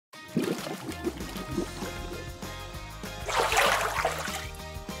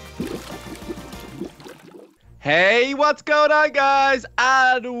Hey, what's going on, guys?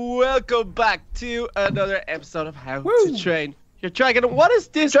 And welcome back to another episode of How to Train Your Dragon. What is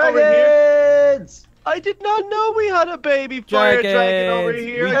this over here? Dragons! I did not know we had a baby fire dragon over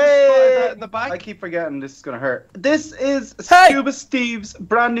here. I just Hey! spotted that in the back. I keep forgetting this is gonna hurt. This is Hey! Scuba Steve's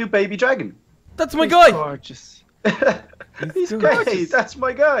brand new baby dragon. That's my He's guy. gorgeous. He's gorgeous. great. That's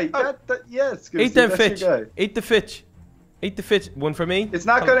my guy. Oh. Yes, Scuba Eat Steve, them that's fish. your guy. Eat the fish. Eat the fish. One for me. It's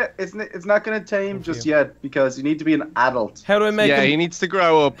not gonna tame just yet because you need to be an adult. How do I make Yeah, he him? needs to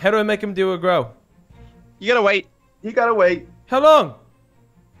grow up. How do I make him do a grow? You gotta wait. You gotta wait How long?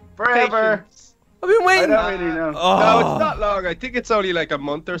 forever. Patience. I've been I waiting. don't really know. Oh. No, it's not long. I think it's only like a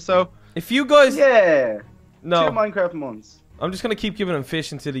month or so. If you guys, Yeah. 2 no, Minecraft months. I'm just gonna keep giving him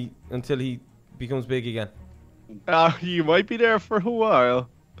fish until he becomes big again. You might be there for a while.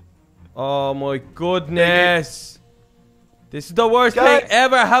 Oh my goodness! This is the worst Guys. thing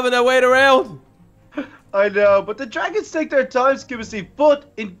ever. Having to wait around. I know, but the dragons take their time, Scuba Steve. But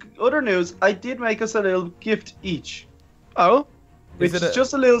in other news, I did make us a little gift each. Oh? It's Is it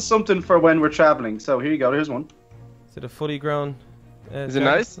just a little something for when we're traveling. So here you go. Here's one. Is it a fully grown? Is it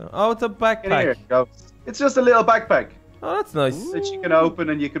dragon? nice? Oh, it's a In here backpack. it goes. It's just a little backpack Oh, that's nice. that you can open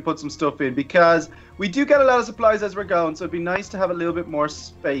and you can put some stuff in because we do get a lot of supplies as we're going. So it'd be nice to have a little bit more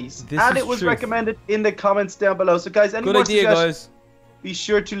space. This And is it was truth. recommended in the comments down below. So guys, any Good more idea, suggestions? guys. Be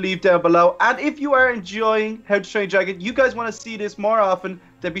sure to leave down below. And if you are enjoying How to Train Dragon, you guys want to see this more often,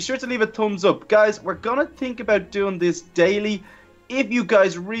 then be sure to leave a thumbs up. Guys, we're going to think about doing this daily. If you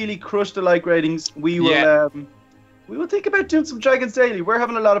guys really crush the like ratings, we will think about doing some Dragons daily. We're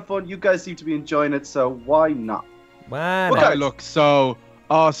having a lot of fun. You guys seem to be enjoying it, so why not? Man, Okay. I look so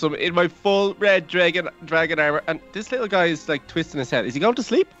awesome in my full red dragon armor. And this little guy is like twisting his head. Is he going to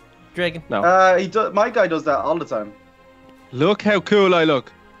sleep? dragon. No. My guy does that all the time. Look how cool I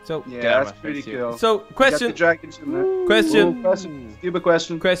look. So, Yeah, Get out of that's my pretty face, you. cool. so Got the question. dragons in there. Question. Ooh, question. Scuba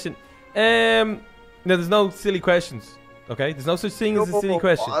question. Question. No, there's no silly questions. Okay, there's no such thing as a silly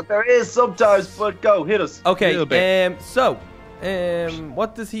question. There is sometimes, but go, hit us. Okay. Little bit.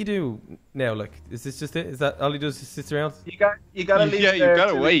 What does he do now? Like, is this just it? Is that all he does? Is sits around? You gotta leave Yeah, it you there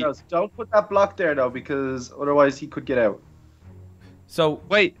gotta till he wait. goes. Don't put that block there though, because otherwise he could get out. So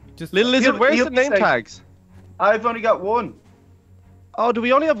Wait, just little lizard, where's he'll the name say- tags? I've only got one. Oh, do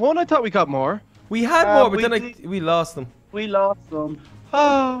we only have one? I thought we got more. we had more, but we then we lost them. We lost them.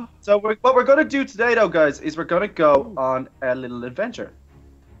 Oh. So what we're gonna do today, though, guys, is we're gonna go on a little adventure.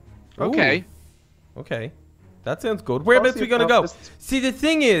 Okay. Ooh, okay, that sounds good. Whereabouts we gonna go? See, the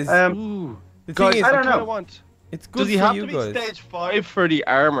thing is, Ooh. the thing Guys, is, I don't kinda know. want. it's good Does he for have you to be guys. stage 5 for the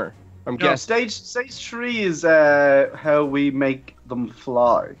armor? I'm No, guessing. stage 3 is how we make them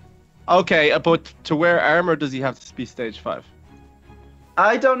fly. Okay, but to wear armor, does he have to be stage 5?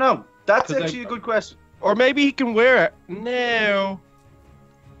 I don't know. That's 'Cause actually a good question. Or maybe he can wear it. No.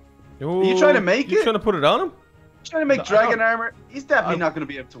 Are you trying to make You it? trying to put it on him? Trying to make No, dragon I armor. He's definitely I- not gonna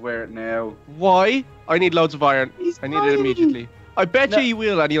be able to wear it now. Why? I need loads of iron. He's I need it tiny. immediately. I bet No. you he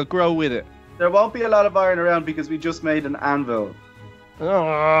will, and he'll grow with it. There won't be a lot of iron around because we just made an anvil.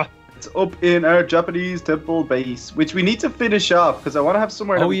 Ah. It's up in our Japanese temple base, which we need to finish off because I want to have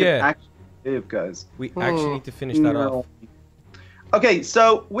somewhere that Oh, we yeah. can actually live, guys. We actually need to finish that off. Okay,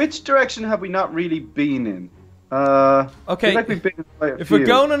 so which direction have we not really been in? I Okay, feel like we've been in quite a if few. we're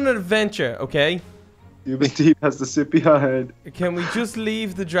going on an adventure, okay, Steve has to sit behind. can we just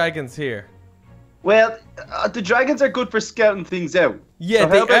leave the dragons here? Well, the dragons are good for scouting things out. Yeah, So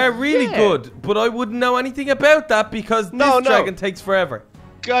how they about- are really Yeah. good, but I wouldn't know anything about that because No, this no. dragon takes forever.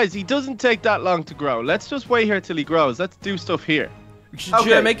 Guys, he doesn't take that long to grow. Let's just wait here till he grows. Let's do stuff here. Should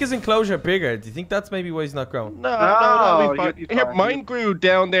Okay. I make his enclosure bigger? Do you think that's maybe why he's not growing? No, No, we'll be fine. you'll be Here, fine. mine grew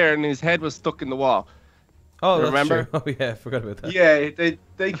down there and his head was stuck in the wall. Oh, that's Remember? true. Oh yeah, I forgot about that. Yeah,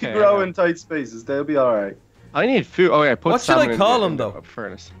 they can Okay, grow yeah. in tight spaces. They'll be all right. I need food. Oh yeah, put What should I salmon in call the- him, in the though?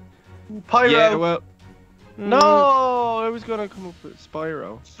 Furnace. Pyro, Yeah, well, Mm. no, I was gonna come up with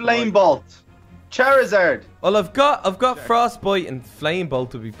Spyro. Flame Bolt, Charizard. Well, I've got Frostbite and Flame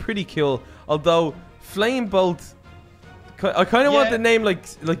Bolt would be pretty cool. Although Flame Bolt, I kind of want Yeah. the name like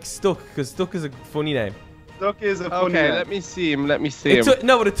Stuck because Stuck is a funny name. Duck is a funny Okay, name. let me see him. Let me see It him. took,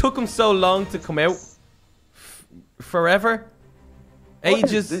 no, but it took him so long to come out. Forever. What is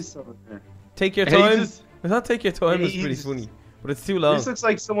Ages. this over there? Take your time. Ages. I thought take your time was pretty Ages. funny, but it's too long. This looks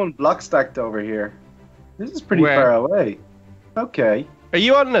like someone block stacked over here. This is pretty Where? far away. Okay. Are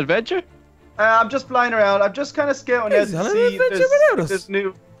you on an adventure? I'm just flying around. I'm just kind of scouting out He's to on an see adventure if without there's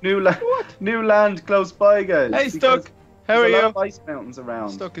us. new land close by, guys. Hey, because Stuck. How are there's a lot you? of ice mountains around.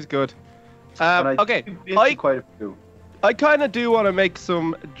 Stuck is good. And Okay, I've been to I quite a few. I kind of do want to make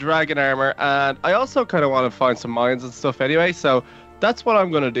some dragon armor, and I also kind of want to find some mines and stuff anyway. So that's what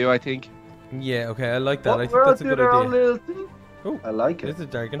I'm gonna do, I think. Yeah, okay, I like that. I think We're all that's a doing good our own idea. little thing. Oh, I like there's it. a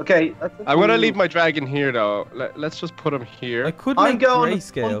dragon. Okay. I'm gonna leave my dragon here though. Let's just put him here. I could I'm make going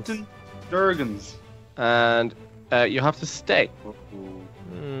grayscales. hunting dragons. And you have to stay.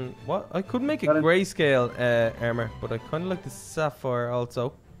 What? I could make a Got it. grayscale armor, but I kind of like the sapphire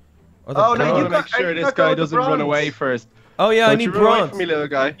also. Or the Oh, no, I bronze. want you to make got- sure you this got guy with the doesn't run bronze. away first. Oh yeah, I Don't need you run away bronze. from me, little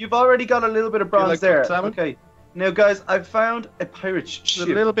guy. You've already got a little bit of bronze like there. salmon? Okay. Now, guys, I've found a pirate He's ship.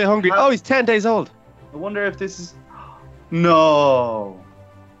 a little bit hungry. How- Oh, he's 10 days old. I wonder if this is. No.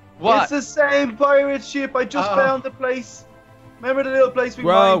 What? It's the same pirate ship. I just Oh. found the place. Remember the little place we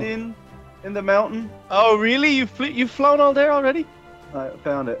Bro. mined in the mountain? Oh, really? You've flown all there already? I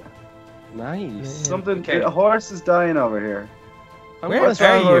found it. Nice. Something. Okay. A horse is dying over here. I'm Where gonna are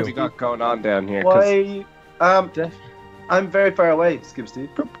see what you? we got going on down here. 'Cause Why? def- I'm very far away, Skip Steve.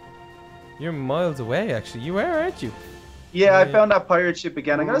 You're miles away, actually. You are, aren't you? Yeah, I Yeah. found that pirate ship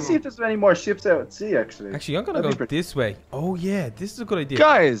again. I'm gonna see if there's any more ships out at sea. Actually. Actually, I'm gonna That'd go be this way. Oh yeah, this is a good idea.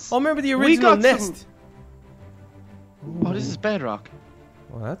 Guys. Oh, remember the we original got some- nest? Oh, this is bedrock.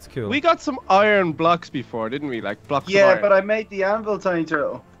 Oh, that's cool. We got some iron blocks before, didn't we? Like blocks of Yeah, iron. but I made the anvil, Tiny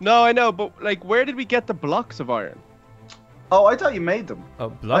Turtle. No, I know, but like, where did we get the blocks of iron? Oh, I thought you made them. Oh,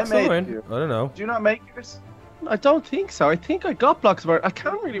 blocks I made iron? you. I don't know. Did you not make yours? I don't think so. I think I got blocks of iron. I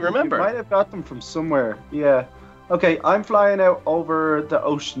can't really remember. You might have got them from somewhere. Yeah. Okay, I'm flying out over the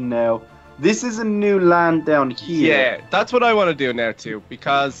ocean now. This is a new land down here. Yeah, that's what I want to do now too,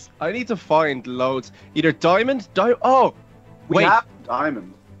 because I need to find loads. Either diamond, oh, We wait, have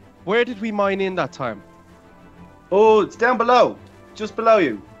diamond. where did we mine in that time? Oh, it's down below. Just below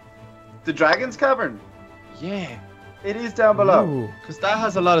you. The Dragon's Cavern. Yeah, It is down below. Ooh. because that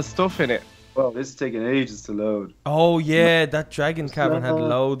has a lot of stuff in it. Well, this is taking ages to load. Oh yeah, that dragon cavern had Slow.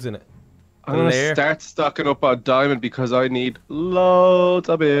 loads in it. I'm gonna Lair. start stocking up on diamond because I need loads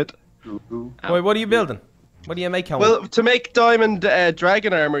of it. Ooh. Wait, what are you building? What do you make? Well, to make diamond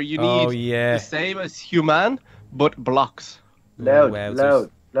dragon armor, you need Oh yeah. the same as human, but blocks. Loud, Wowzers.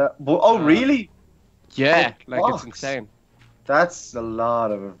 loud. Oh, really? Yeah, Oh, like blocks. it's insane. That's a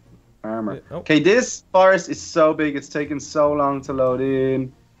lot of armor. Yeah, oh. Okay, this forest is so big. It's taking so long to load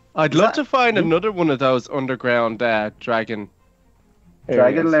in. I'd Is love that- to find another one of those underground dragon.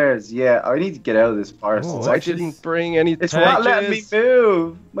 Dragon areas. lairs. Yeah, I need to get out of this forest. Oh, It's I actually didn't bring any. It's not letting me torches.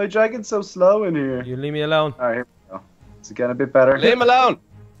 move. My dragon's so slow in here. You leave me alone. Alright, here we go. It's getting a bit better. Leave him alone.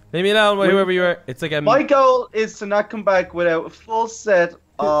 Leave me alone, Wait. whoever you are. It's like a. My goal is to not come back without a full set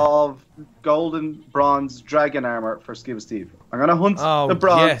of golden bronze dragon armor for Scuba Steve. I'm gonna hunt Oh, the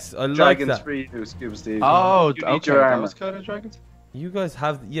bronze yes, I like dragons that. for you, Scuba Steve. Oh, You need okay. your armor. Those kind of dragons. You guys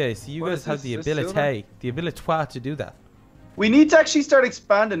have, yeah. See, you What guys is have this? the This ability, to do that. We need to actually start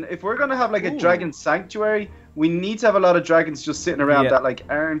expanding. If we're gonna have like a Ooh. dragon sanctuary, we need to have a lot of dragons just sitting around Yeah. that like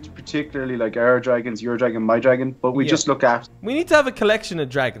aren't particularly like our dragons, your dragon, my dragon, but we Yeah. just look after. We need to have a collection of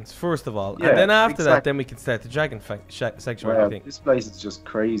dragons first of all, Yeah, and then after that, exactly. then we can start the dragon sanctuary. I Wow, think. this place is just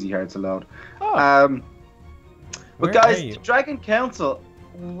crazy hard to load. Oh, Where But guys, are you? the Dragon Council,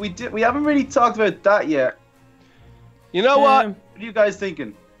 we haven't really talked about that yet. you know what? Um, What are you guys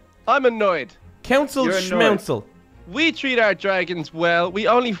thinking? I'm annoyed. Council You're annoyed. Schmouncil. We treat our dragons well. We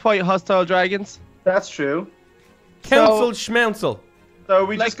only fight hostile dragons. That's true. Council Schmouncil. So are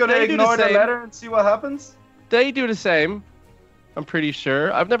we Like, just gonna they do the ignore the same. letter and see what happens? They do the same. I'm pretty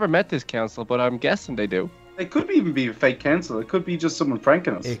sure. I've never met this council, but I'm guessing they do. It could even be a fake council. It could be just someone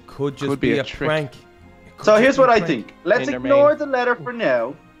pranking us. It could just Could be be a a trick. prank. It could So just here's be what a I prank. think. Let's In their ignore main- the letter for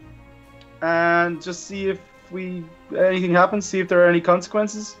now, and just see if anything happens. See if there are any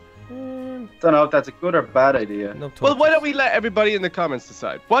consequences. Don't know if that's a good or bad idea. No Well, why torches. don't we let everybody in the comments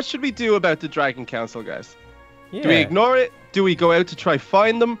decide? What should we do about the Dragon Council, guys? Yeah. Do we ignore it? Do we go out to try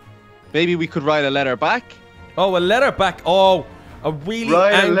find them? Maybe we could write a letter back. Oh, a letter back. Oh, a really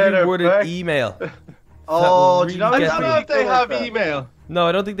Write a angry letter worded back. email. Oh, will do you know really I get don't me. know if they have that. email. No,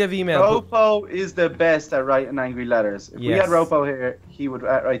 I don't think they have email. but- Ropo is the best at writing angry letters. If we Yes. had Ropo here, he would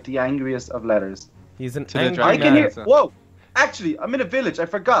write the angriest of letters. He's an To the angry dragon. I can man. hear. so- Whoa! Actually, I'm in a village. I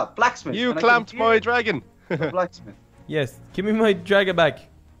forgot. Blacksmith. You and I can clamped hear my dragon. the blacksmith. Yes, give me my dragon back.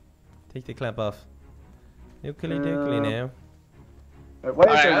 Take the clamp off. Dookly dookly now. Why is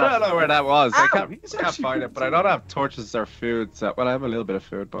Alright, there I not- don't know where that was. I Ow, can't, he's can't actually find it, but I don't have torches or food. So, well, I have a little bit of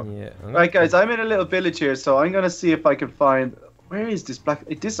food, but Yeah. Right, guys, I'm in a little village here, so I'm gonna see if I can find. Where is this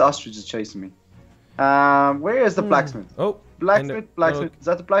This ostrich is chasing me. Where is the blacksmith? Oh, Blacksmith, blacksmith. Is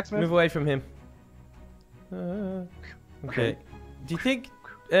that the blacksmith? move away from him. Okay. Okay. Do you think?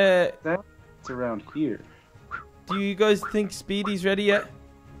 It's around here. Do Do you guys think Speedy's ready yet?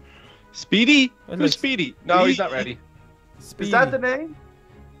 Speedy? I Who's like Speedy? No, he's not ready. Speedy. Is that the name?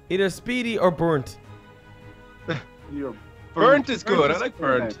 Either Speedy or Burnt. You're Burnt is good. I is like good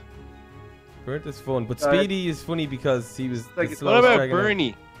Burnt. name. Burnt is fun, but Speedy is funny because he was Like the it's- What slowest about dragon.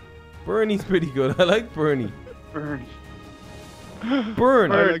 Bernie? Bernie's pretty good. I like Bernie. Burn.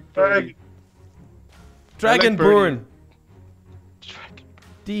 Burn. I like Bernie. Dragon I like Bernie. Burn.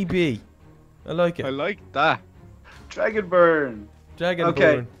 DB. I like it. I like that. Dragon burn. Dragon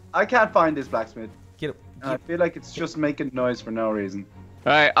Okay, Burn. I can't find this blacksmith. Get it. And I feel like it's just making noise for no reason.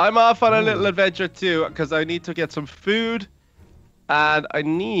 Alright, I'm off on a Ooh. little adventure too, because I need to get some food, and I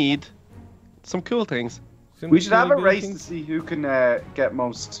need some cool things. We should have a Good race things. to see who can get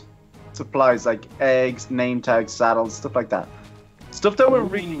most supplies, like eggs, name tags, saddles, stuff like that. Stuff that we're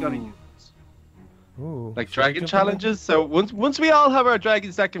really gonna use. Ooh, Like should I dragon jump on challenges. So once we all have our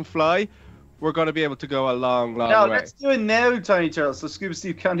dragons that can fly, we're gonna be able to go a long No, way. let's do it now, Tiny Turtle, so Scuba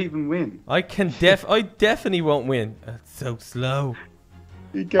Steve can't even win. I definitely won't win. That's so slow.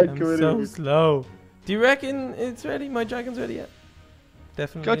 He can't I'm go so in. slow. Do you reckon it's ready? My dragon's ready yet?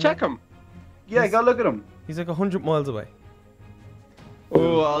 Definitely. Go check not. him. Yeah, go look at him. He's like 100 miles away.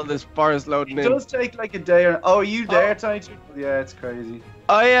 Oh, all this bar is loading It in. does take like a day or... Oh, are you there, Tiny Turtle? Yeah, it's crazy.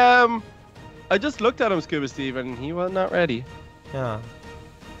 I just looked at him, Scuba Steve, and he was not ready. Yeah.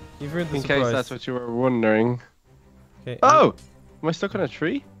 You've heard the In surprise. case that's what you were wondering. Okay. Oh, am I stuck on a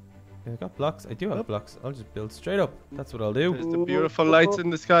tree? I got blocks. I do have blocks. I'll just build straight up. That's what I'll do. There's the beautiful lights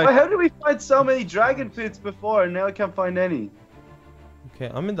in the Wait, sky. how did we find so many dragon pits before and now I can't find any? Okay,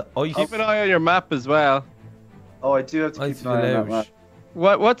 I'm in the ice. Keep an eye on your map as well. Oh, I do have to Ice keep an eye on that map.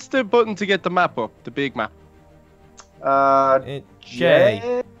 village. What's the button to get the map up? The big map.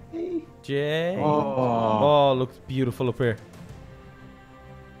 J. J. Oh. Oh, looks beautiful up here.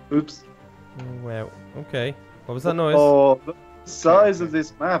 Oops. Oh, wow. Okay. What was that noise? Oh, look at the size of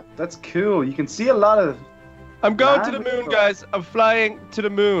this map. That's cool. You can see a lot of... I'm going to the Man, moon, guys. I'm flying to the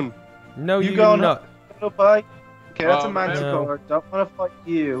moon. No, You you're going not. Bye. Okay, that's Oh, a manticore. Don't want to fight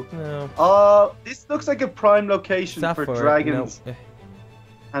you. No. Oh, this looks like a prime location Sapphire. for dragons No.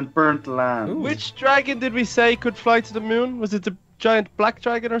 and burnt land. Ooh. Which dragon did we say could fly to the moon? Was it the giant black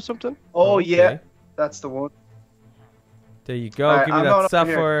dragon or something? Oh, Okay. yeah. That's the one. There you go. Alright, give me I'm that going up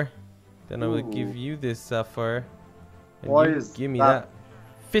here. sapphire. Then I will Ooh. give you this sapphire. And Why you is give me that- that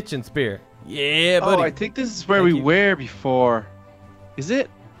fitching spear. Yeah, Oh, buddy. I think this is where Thank we you. were before. Is it?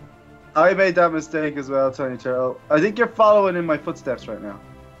 I made that mistake as well, Tiny Turtle. I think you're following in my footsteps right now.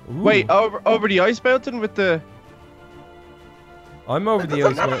 Ooh. Wait, over the ice mountain with the... I'm over the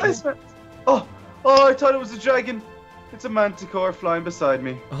ice mountain. Oh, I thought it was a dragon. It's a manticore flying beside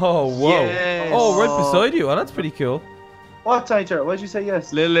me. Oh, whoa. Yes. Oh, right beside you. Oh, that's pretty cool. What, Tiny Turtle? Why did you say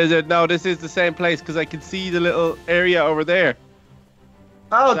yes? Little lizard. No, this is the same place because I can see the little area over there.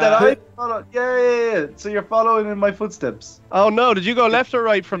 Oh, that I That- followed. Yeah. So you're following in my footsteps. Oh no, did you go left or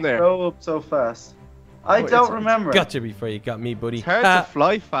right from there? Go up so fast. I Oh, don't it's- remember. Gotcha before you got me, buddy. It's hard Ah, to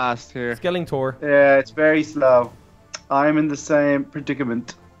fly fast here. Skellingtor. Yeah, it's very slow. I'm in the same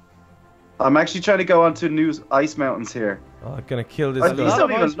predicament. I'm actually trying to go onto new ice mountains here. Oh, I'm gonna kill this These guy.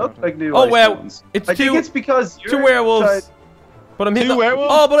 don't even ice look mountain. like new Oh, ice wow. mountains. It's I think two- it's because you're Two werewolves. trying- But I'm hitting Two the-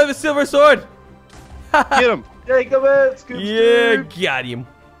 werewolves? Oh, but I have a silver sword. Get him. Yeah, come on, Scoop. Yeah, got him.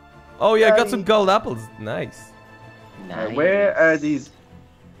 Oh yeah, I got Daddy. some gold apples. Nice. Where are these?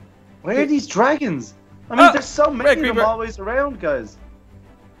 Where are these dragons? I mean, Ah, there's so Red many of them Creeper. always around, guys.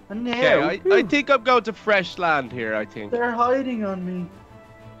 And now Okay, I think I'm going to fresh land here, I think. they're hiding on me.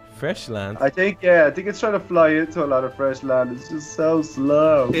 Fresh land. I think it's trying to fly into a lot of fresh land. It's just so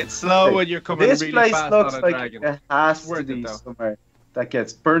slow. It's slow when you're coming This really place fast looks on a like dragon. it has worth to it, be though. somewhere that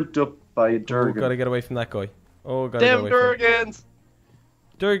gets burnt up by a Oh, Durgan. gotta get away from that guy. Oh, gotta Them get away from him. Durgans.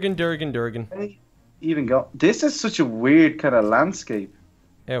 Durgan. Hey, even go. This is such a weird kind of landscape.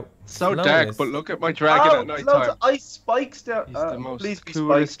 Out. So Slowness. dark, but look at my dragon at night Oh, loads time. of ice spikes down. He's the most please be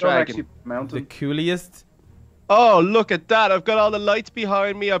coolest spikes. Don't dragon. actually The mountain. coolest. Oh, look at that. I've got all the lights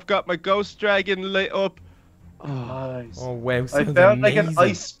behind me. I've got my ghost dragon lit up. Oh, Nice. Oh wow, I sounds found like amazing. an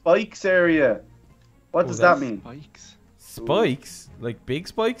ice spikes area. What Oh, does that that's- mean? spikes. Spikes? Like big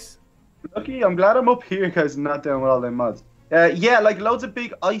spikes? Lucky, I'm glad I'm up here, guys, and not down with all them mods. Yeah, like loads of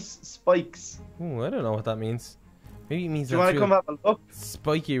big ice spikes. Ooh, I don't know what that means. Maybe it means Do you want that's to come real have a look?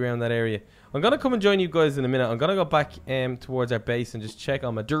 spiky around that area. I'm gonna come and join you guys in a minute. I'm gonna go back towards our base and just check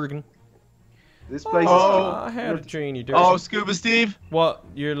on my Durgan. This place Oh, is. how to train you, Durgan. Oh, Scuba Steve, What?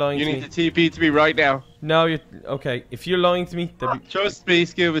 You're lying you to need me? to TP to me right now. No, you're okay. If you're lying to me, that'd be. Trust me,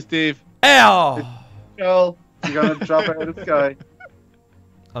 Scuba Steve. Ow! Joel, you're gonna drop out of the sky.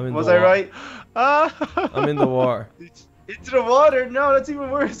 I'm in Was the I water. right? I'm in the water. Into the water? No, that's even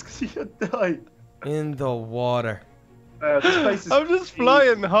worse because you could die. In the water. This place is. I'm just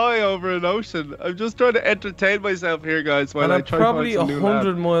flying high over an ocean. I'm just trying to entertain myself here, guys, while And I I'm try to find probably some new 100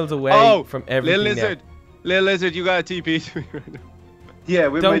 land. miles away Oh, from little everything lizard. now. Little lizard, you got a TP to me right now. Yeah,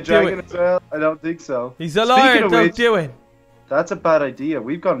 with Don't my do dragon it. as well. I don't think so. He's a Speaking liar, of don't which, do it. That's a bad idea.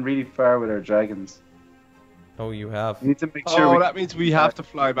 We've gone really far with our dragons. Oh, you have. We need to make sure. Oh, that means we have to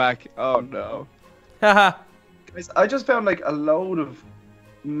fly back. Oh no. Haha. Guys, I just found like a load of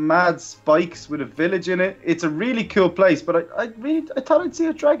mad spikes with a village in it. It's a really cool place, but I thought I'd see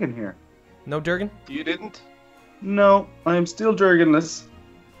a dragon here. No Durgan? You didn't? No, I am still dragonless.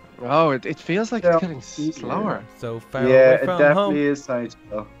 Oh, it feels like Yeah. it's getting slower. So far Yeah, away it from definitely home. is time to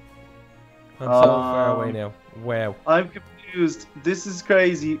go. I'm so far away now. Wow. I'm confused. This is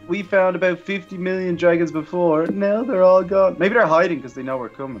crazy. We found about 50 million dragons before. Now they're all gone. Maybe they're hiding because they know we're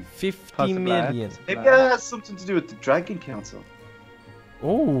coming. 50 Possibly. million. Maybe that has something to do with the Dragon Council.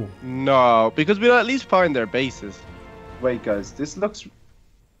 Oh. No, because we'll at least find their bases. Wait, guys, this looks.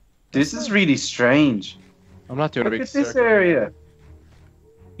 This is really strange. I'm not doing Look a big at this circle. area.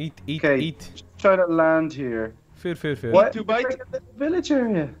 Eat, eat, Okay, eat. just trying to land here. Food, food, food. What? to bite? It's like a little village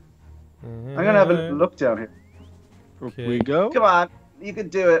area. I'm gonna have a little look down here. Up Okay. we go. Come on, you can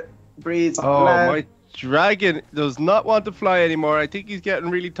do it. Breeze. Oh, land. my dragon does not want to fly anymore. I think he's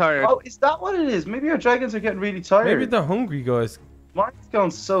getting really tired. Oh, is that what it is? Maybe our dragons are getting really tired. Maybe they're hungry, guys. Mine's going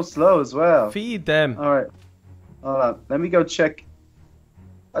so slow as well. Feed them. All right, hold on. Let me go check.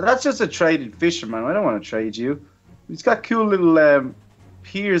 That's just a traded fisherman. I don't want to trade you. He's got cool little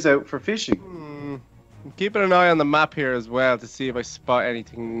piers out for fishing. I'm keeping an eye on the map here as well to see if I spot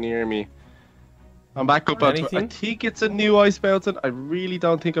anything near me. I'm back up onto it. I Anything? think it's a new ice mountain. I really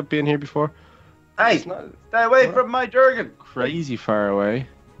don't think I've been here before. Hey, It's not stay away from my dragon. crazy far away.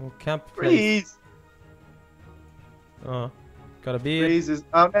 Oh, camp place. Breeze. Oh, got a beer. Breeze is.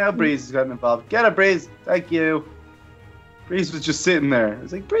 Oh, now Breeze has gotten involved. Get it, Breeze. Thank you. Breeze was just sitting there. I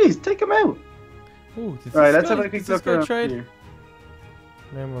was like, Breeze, take him out. Ooh, does Right, this let's guy- have a quick does this look guy around trade? here.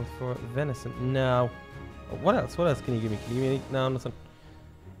 Emerald for venison. No. Oh, what else? What else can you give me? Can you give me? No, nothing.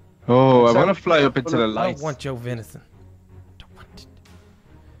 Oh, I So- want to fly up into the I lights. don't want your venison. Don't want it.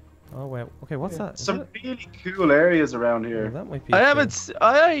 Oh well. Okay, what's that? Is Some that- really cool areas around oh, here. that might be. I a haven't. thing.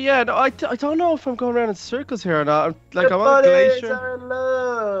 Yeah, no, I don't know if I'm going around in circles here or not. I'm The I'm on a bunnies glacier. are in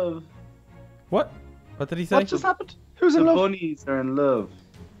love. What? What did he say? What just happened? Who's The in love? bunnies are in love.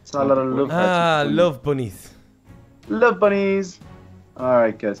 It's a lot of love. Ah, bunnies. love bunnies. Love bunnies.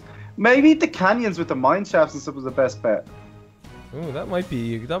 Alright, guys. Maybe the canyons with the mine shafts and stuff was the best bet. Ooh, that might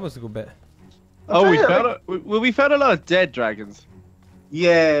be. That was a good bet. Oh, we I'll tell found you, we found a lot of dead dragons.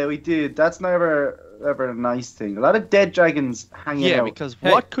 Yeah, we did. That's never ever a nice thing. A lot of dead dragons hanging Yeah, out. because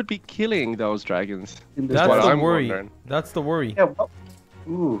Hey. what could be killing those dragons? in this That's what the I'm worry. wondering. That's the worry. Yeah, what?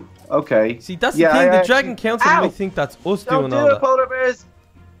 Ooh, okay. See, that's Yeah, the thing. I The actually- Dragon Council Ow! might think that's us Don't doing do all it, that. polar bears.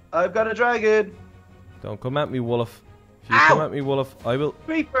 I've got a dragon. Don't come at me, Wolf. If you Ow! come at me, Wolf, I will.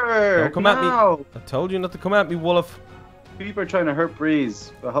 Creeper. Don't come at me. No. I told you not to come at me, Wolf. Creeper trying to hurt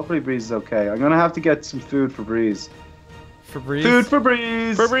Breeze. But hopefully Breeze is okay. I'm gonna have to get some food for Breeze. Febreze. Food for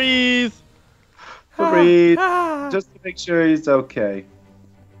Breeze. Febreze! For Breeze. Ah. Just to make sure he's okay.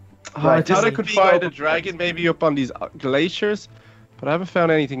 I Right, thought this I is could big find open a dragon maybe up on these glaciers, but I haven't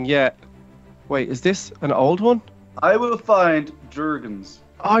found anything yet. Wait, is this an old one? I will find Jurgens.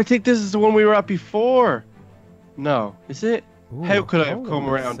 Oh, I think this is the one we were at before. No, is it? Ooh, How could I have hold come on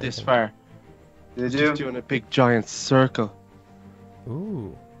a around this second. far? Did you? Just doing a big giant circle.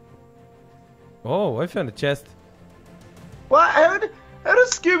 Ooh. Oh, I found a chest. What? How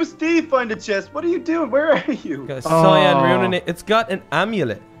does Scuba Steve find a chest? What are you doing? Where are you? Got a cyan Oh. rune in it. It's got an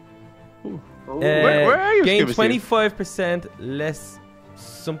amulet. Oh, Where are you, Gain Scuba Steve? 25% less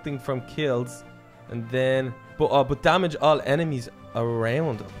something from kills, and then but damage all enemies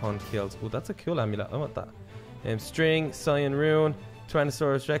around upon kills. Oh, that's a cool amulet. I want that. String, cyan rune,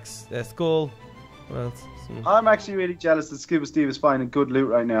 Tyrannosaurus Rex skull. What else? I'm actually really jealous that Scuba Steve is finding good loot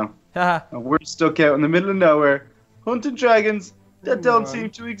right now. Haha. And we're stuck out in the middle of nowhere, hunting dragons that Hang don't on. seem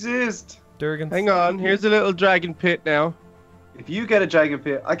to exist. Durgans. Hang on, here's a little dragon pit now. If you get a dragon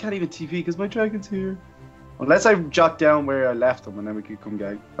pit, I can't even TP because my dragon's here. Unless I jot down where I left him and then we could come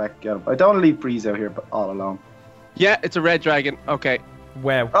back get him. I don't want to leave Breeze out here but all alone. Yeah, it's a red dragon. Okay.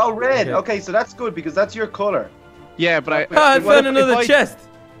 Wow. Oh, red. Okay. Okay, so that's good because that's your color. Yeah, but I. Ah, I what found if another I- chest.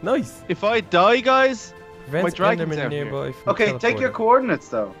 Nice. If I die, guys. Prevents dragon's Enderman out here. nearby from Okay, take your teleporting. coordinates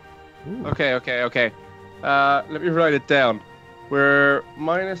though. Ooh. Okay. Let me write it down. We're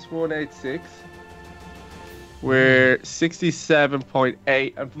 -186. We're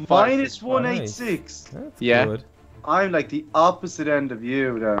 67.8 and Minus 5. 186. That's Yeah. good. I'm like the opposite end of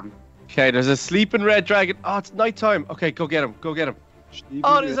you, then. Okay, there's a sleeping red dragon. Oh, it's nighttime. Okay, go get him. Go get him.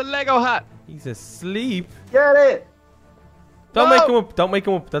 Oh, there's a Lego hat. He's asleep. Get it! Don't No! make him up. Don't make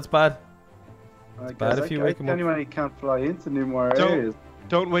him up. That's bad. Guys, if you wake him up. Genuinely can't fly into new more Don't- areas.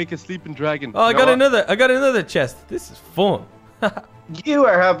 Don't wake a sleeping dragon. Oh, I You know got what? another. I got another chest. This is fun. You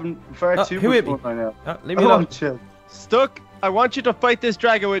are having far Oh, too who much hit me? fun right now. Leave me Oh, alone. chill. Stuck. I want you to fight this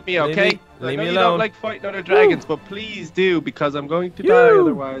dragon with me, Leave okay? me- I leave know me you alone. don't like fighting other dragons, but please do, because I'm going to die Yoo.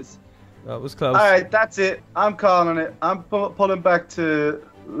 otherwise. That was close. All right, that's it. I'm calling it. I'm pulling back to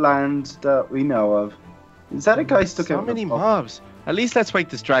land that we know of. Is that a guy stuck So out? many in the mobs. At least let's wake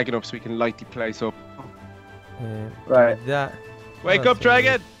this dragon up so we can light the place up. Right. That. Wake Oh, up,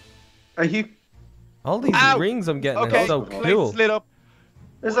 dragon! Are you? All these Ow. rings I'm getting Okay, are so place cool. lit up.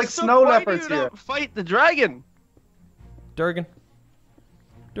 There's like So snow why leopards do you here. not fight the dragon? Durgan.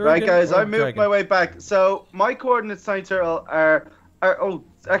 Right, guys, or I moved dragon? my way back. So my coordinates, Tiny Turtle, are oh,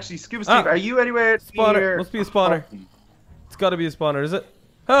 actually, Scuba Steve, are you anywhere Spawner. near? Must be a spawner. It's got to be a spawner, is it?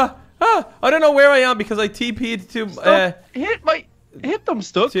 I don't know where I am because I TP'd Hit them,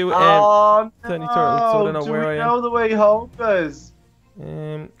 Stuck. to Oh no! Tiny Turtle, so I don't know Do where we I am. know the way home, guys?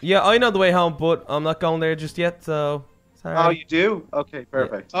 yeah, I know the way home, but I'm not going there just yet. So sorry. Oh, you do? Okay,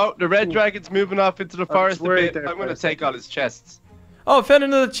 perfect. Oh, the red dragon's moving off into the forest a worried bit. there I'm going for to a take second. all his chests. Oh, I found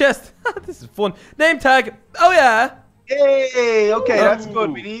another chest. This is fun. Name tag. Oh yeah. Yay! Okay, that's good.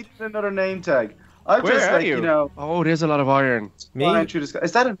 Ooh. We need another name tag. I'm Where just are like, you? you know, Oh, there's a lot of iron. Me. flying through the sky.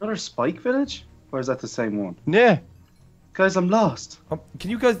 Is that another Spike Village? Or is that the same one? Yeah. Guys, I'm lost. Can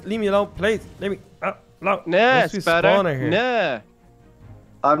you guys leave me alone, please? Leave me alone. Nah, Must be it's better. spawner here. Nah.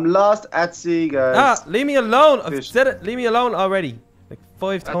 I'm lost at sea, guys. Leave me alone. I've Fish. said it. Leave me alone already. Like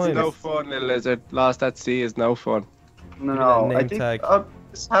 5 That's times. no fun, little lizard. Lost at sea is no fun. No, that I name think tag.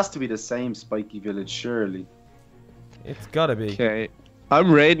 this has to be the same Spiky Village, surely. It's gotta be. Okay. I'm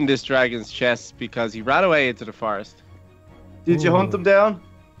raiding this dragon's chest because he ran away into the forest. Did you Ooh. hunt them down?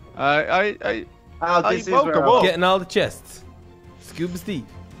 I Oh, I this is woke where him I'm- up. Getting all the chests. Scuba Steve.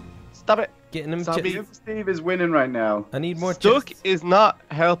 Stop it. Getting them Zombie. chests. Steve is winning right now. I need more Stuck chests. is not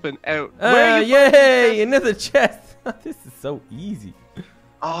helping out. Where are you Yay! finding Another chest. This is so easy.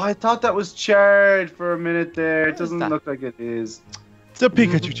 Oh, I thought that was charred for a minute there. It What is doesn't that? look like it is. It's a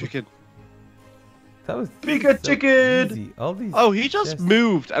Pikachu chicken. That was Pika so chicken! easy. All these. Oh, he just chests.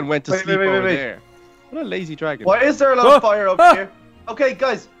 moved and went to Wait, sleep wait, wait, over wait. there. What a lazy dragon. Why is there a lot Oh, of fire up ah. here? Okay,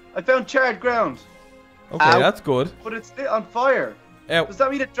 guys, I found charred ground, Okay, Ow. that's good. but it's lit on fire. Ow. Does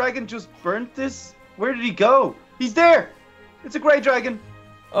that mean a dragon just burnt this? Where did he go? He's there! It's a grey dragon. He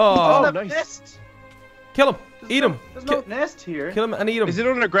Oh, doesn't have a nice. nest. kill him. There's Eat no- him. There's Ki- no nest here. Kill him and eat him. Is it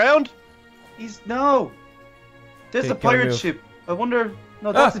underground? No. There's Okay, a kill him, pirate move. ship. I wonder.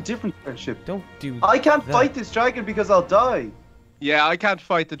 No, that's Ah. a different pirate ship. Don't do. I can't that. fight this dragon because I'll die. Yeah, I can't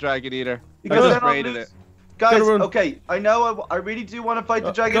fight the dragon either. I Because just then I'll raided lose. it. Guys, Gotta run. okay, I know I really do want to fight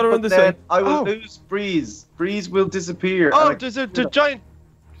the dragon, gotta run but this then way. I will Oh. lose Breeze. Breeze will disappear. Oh, and I- there's a giant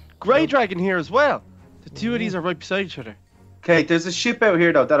grey dragon here as well. The two of these are right beside each other. Okay, there's a ship out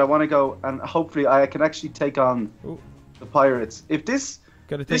here though that I want to go, and hopefully I can actually take on Ooh. the pirates. If this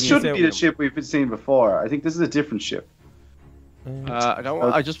Gotta this take shouldn't be this the ship we've seen before. I think this is a different ship. out. I don't.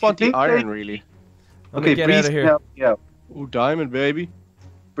 Want, I just want Do you the think iron, they- really. I'm Okay, gonna get Breeze, out of here. help me out. Oh, diamond, baby.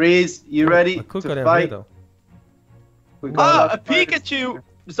 Breeze, you ready I could to go down fight? here though. We've got Ah, lot a of fighters. Pikachu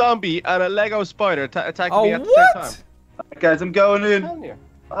zombie and a Lego spider attacking Oh me at the same time. what? Guys, I'm going in. Telling you.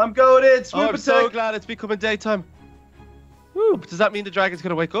 I'm going in. Oh, Swoop I'm so attack. glad it's becoming daytime. Woo. Does that mean the dragon's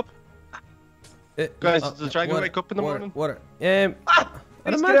gonna wake up? Guys, does the dragon water, wake up in the water, morning? Water. Breeze, I'd get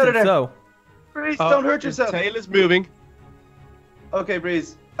out of imagine there. so. Breeze, Oh, don't hurt his yourself. tail is moving. Okay,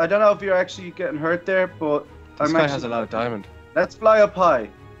 Breeze. I don't know if you're actually getting hurt there, but This I'm guy actually. has a lot of diamond. Let's fly up high.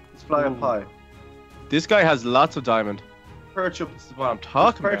 Let's fly up Ooh. high. This guy has lots of diamond. Perch up. This is what I'm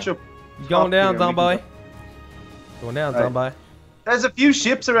talking Perch about. up. You going down, here, we can zombie? Going down, Right. zombie. There's a few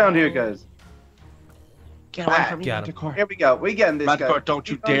ships around here, guys. Get away from me, Got him. Manticore. Here we go. We getting this guy. Manticore, don't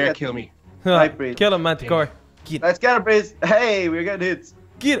you We gonna dare get kill this. me. Right, Breeze. Kill him, Manticore. Get, Let's get him, Breeze. Hey, we're getting hits.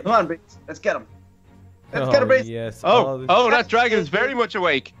 get him. Come on, Breeze. Let's get him. Let's get him, Breeze. Yes. all the- Oh, that dragon is very much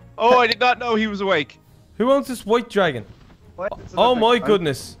awake. Oh, I did not know he was awake. Who owns this white dragon? What? It's Oh another- my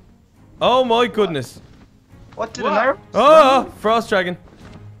goodness. Oh my goodness. What did What? an arrow? Oh, frost dragon.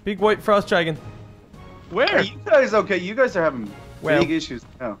 Big white frost dragon. Are Where? you guys okay? You guys are having Well. big issues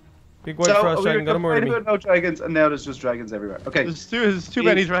now. Big white So frost we dragon. were Gotta murder complaining me. about no dragons, and now there's just dragons everywhere. Okay, There's too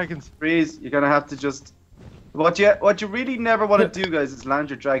many dragons. Breeze, you're gonna have to just What you really never want to do, guys, is land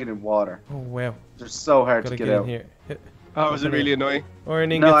your dragon in water. Oh wow. They're so hard Gotta to get get out. in here. Oh, was it really annoying? Iron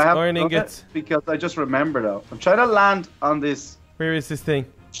No, I ingots. haven't Iron done ingots. it because I just remember though. I'm trying to land on this Where is this thing?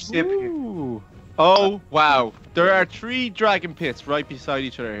 ship here. Ooh. Oh, wow. There are 3 dragon pits right beside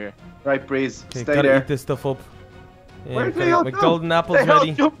each other here. Right, Breeze. Okay, Stay gotta there. eat this stuff up. Where did gotta they all get my go? golden apples They all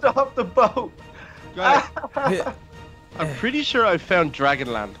ready. jumped off the boat. Guys, Yeah. I'm pretty sure I found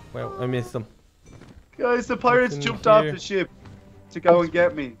Dragonland. Well, I missed them. Guys, the pirates Nothing jumped off here. the ship to go and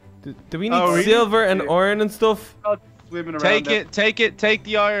get me. Do we need Oh, really? silver and iron and stuff? Swimming around. Take there. it, take it, take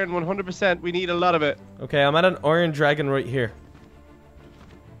the iron 100%. We need a lot of it. Okay, I'm at an iron dragon right here.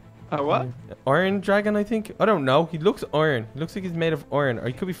 What? Iron dragon, I think. I don't know. He looks iron. He looks like he's made of iron, or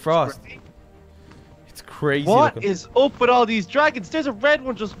he could be frost. It's crazy. What looking. is up with all these dragons? There's a red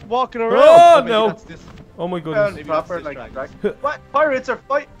one just walking around. Oh, maybe no. that's this. Oh my Found goodness. Maybe proper that's like this dragon. What? Pirates are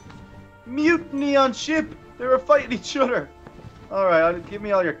fighting. Mutiny on ship. They were fighting each other. All right, give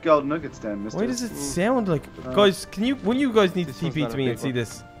me all your gold nuggets then, Mister. Why does it sound like? Guys, can you? When you guys need to This one's TP not to a me and big see one.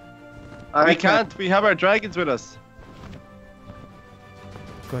 this? We can't. We have our dragons with us.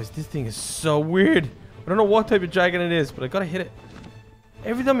 Guys, this thing is so weird. I don't know what type of dragon it is, but I gotta hit it.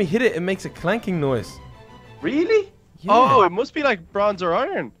 Every time I hit it, it makes a clanking noise. Really? Yeah. Oh, it must be like bronze or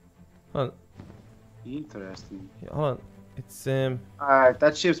iron. Hold Interesting. on. Hold on. It's Alright,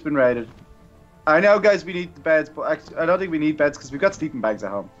 that ship's been raided. I know, guys, we need the beds, but actually, I don't think we need beds because we've got sleeping bags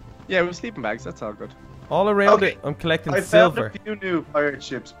at home. Yeah, we have sleeping bags. That's all good. all around Okay. it. I'm collecting I silver. found a few new pirate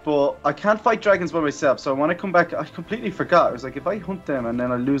ships, but I can't fight dragons by myself, so I want to come back. I completely forgot. I was like, if I hunt them and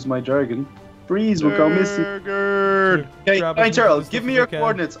then I lose my dragon, Breeze will go missing. Burger. Okay, Grab fine, as much of Charles, the give stuff me as your we can.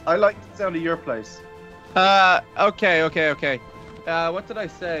 coordinates. I like the sound of your place. Okay. What did I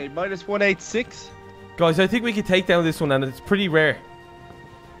say? -186? Guys, I think we can take down this one, and it's pretty rare.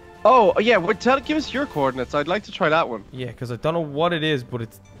 Oh, yeah. Give us your coordinates. I'd like to try that one. Yeah, because I don't know what it is, but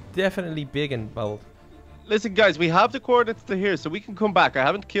it's definitely big and bold. Listen, guys, we have the coordinates to here, so we can come back. I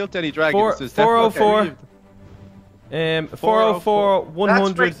haven't killed any dragons. There's 404, definitely- 404, That's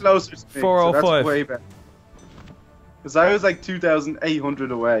 100, way closer to me, so 405. that's way better. Because I was like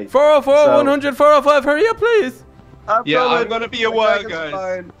 2,800 away. 404, So- 100, 405. Hurry up, please. Yeah, I'm going. gonna be a My while, dragon's guys.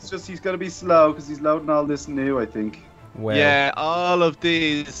 fine. It's just he's gonna be slow because he's loading all this new, I think. Well, Yeah, all of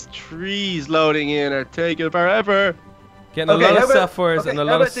these trees loading in are taking forever. getting Okay, a lot how of about- sapphires okay, and a how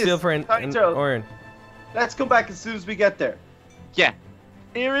lot of about this? silver and Tiny Charles. iron. Let's come back as soon as we get there. Yeah.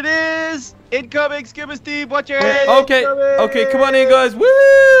 Here it is. Incoming, Scuba Steve. Watch your Hey. head. Okay, coming. okay, come on in, guys.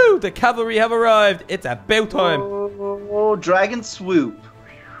 Woo! The cavalry have arrived. It's about time. Oh, dragon swoop.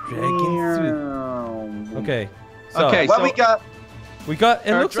 Dragon swoop. Okay. So, Okay, What so- we got? we got.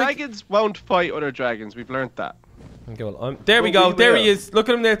 It Our looks like. dragons won't fight other dragons. We've learned that. Okay, well, there we Well, go. we There he will. is. Look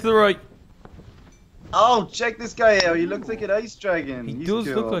at him there to the right. Oh, check this guy out. He looks like an ice dragon. He He's does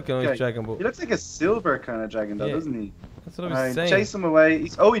cool. look like an ice Okay. dragon, He but looks like a silver kind of dragon, though, Yeah. doesn't he? that's what I was Alright, saying. chase him away.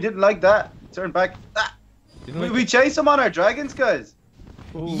 He didn't like that. Turn back. Ah. Didn't like We chase him on our dragons, guys.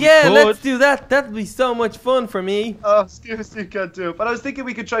 Ooh, Yeah, good. let's do that. That'd be so much fun for me. Oh, Scuba Steve can't do it. But I was thinking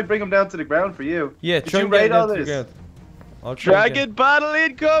we could try bring him down to the ground for you. Yeah, Did try you and get raid him down all to the this? ground. I'll try and Dragon battle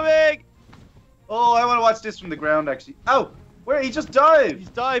incoming. Oh, I want to watch this from the ground, actually. Oh, where? He just dived. He's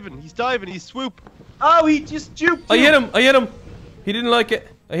diving. He's diving. He's swoop. Oh, he just juked I you. hit him. I hit him. He didn't like it.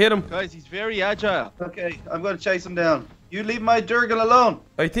 I hit him. Guys, he's very agile. Okay, I'm going to chase him down. You leave my Durgan alone.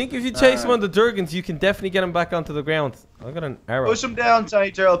 I think if you chase him Alright. on the Durgans, you can definitely get him back onto the ground. I got an arrow. Push him down,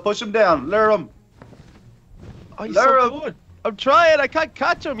 Tiny Gerald. Push him down. Lure him. Oh, he's Lure so him. good. I'm trying. I can't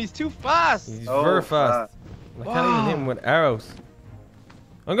catch him. He's too fast. He's Oh, very fast. I can't even hit him with arrows.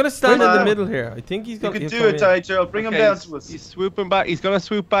 I'm gonna stand in the Wow. middle here. I think he's You gonna. can he'll do come it, in. Tiny Gerald. Bring him Okay, down he's, to us. he's swooping back. He's gonna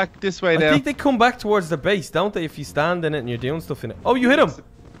swoop back this way I now. think they come back towards the base, don't they? If you stand in it and you're doing stuff in it. Oh, you hit him.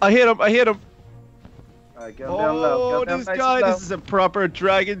 I hit him. I hit him. Alright, get him down low. Oh, Get him down this nice guy. and low. This is a proper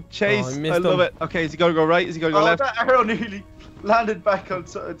dragon chase. Oh, I I missed love him. it. Okay, is he gonna go right? Is he gonna go Oh, left? that arrow nearly landed back on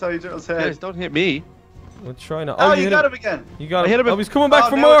Tiny Gerald's head. Guys, don't hit me. We'll try now. Oh, you you hit got him. him again. You got I him. hit him. Oh, he's coming back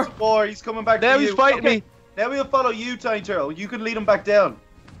for now more. it's war. He's coming back Now for he's you. fighting Okay, me. Now we'll follow you, Tiny Gerald. You can lead him back down.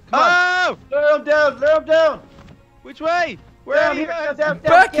 Come on. Oh! Lure him down. Lure him down. Which way? Where Down are you here. guys? Down, down,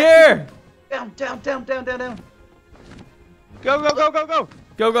 Back down. here. Down, down, down, down, down, down. Go, go, go, go, go.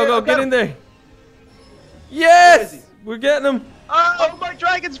 Go, go, Yeah, go. I got Get him. in there. Where is Yes. he? We're getting him. Oh, my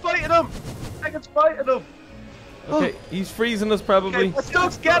dragon's fighting him. Dragon's fighting him. Okay, he's freezing us probably. Okay,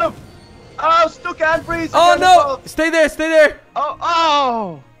 Stuck, get him. Oh, Stuck and Breeze. Oh Get him no! off. Stay there, stay there.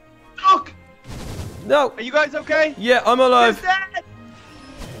 Oh. Stuck. No. Are you guys okay? Yeah, I'm He's alive. dead.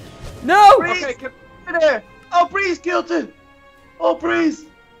 No. Breeze, get in there. Oh, Breeze killed him. Oh, Breeze.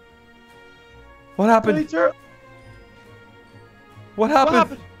 What Tiny happened? Gerald. What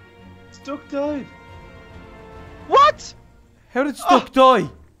happened? Stuck died. What? How did Stuck die?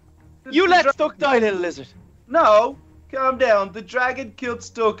 You let Stuck die, little lizard. No, calm down. The dragon killed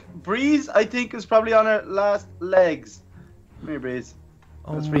Stuck. Breeze, I think, is probably on her last legs. Come here, Breeze.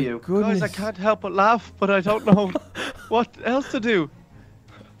 Oh That's for my you. goodness. Guys, I can't help but laugh, but I don't know what else to do.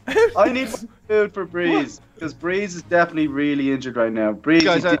 I need food for Breeze because Breeze is definitely really injured right now. Breeze,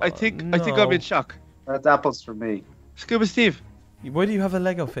 Guys, you I think I'm in shock. that's apples for me. Scuba Steve. Why do you have a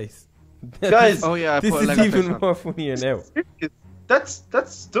Lego face? Guys, Oh yeah, I This put a is Lego even face on. more funnier now. That's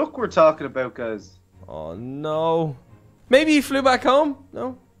Stuck we're talking about, guys. Oh no. Maybe he flew back home?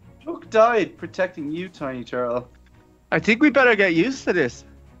 No? Stuck died protecting you, tiny turtle. I think we better get used to this.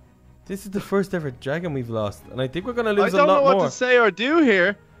 This is the first ever dragon we've lost, and I think we're gonna I lose a don't know lot what more. to say or do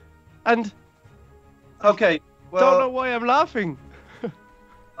here, and Okay, don't know well, why I'm laughing.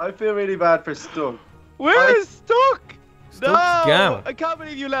 I feel really bad for Stuck. Where is Stuck? Stuck's gone. I can't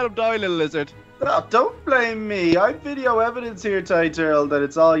believe you let him die, little lizard. No, don't blame me. I have video evidence here, tiny turtle, that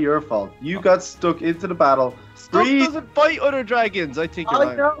it's all your fault. You got stuck into the battle. Stuck Breeze. doesn't fight other dragons. I think you're I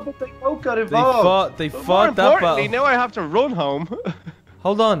right. know, but they both got They involved. They But more fought that importantly, battle. now I have to run home.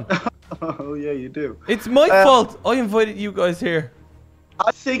 Hold on. Oh yeah, you do. It's my fault. I invited you guys here.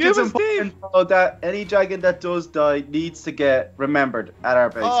 I think it's Scuba important though, that any dragon that does die needs to get remembered at our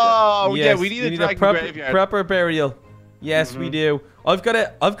base. Oh yeah, Yes, we need a dragon proper, graveyard. proper burial. Yes, we do. I've got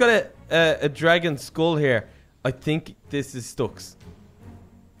a dragon skull here. I think this is Stuck's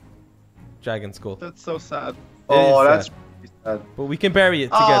dragon skull. That's so sad. Oh, It is that's sad. really sad. But we can bury it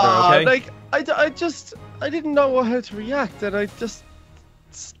together, okay? Like I didn't know how to react, and I just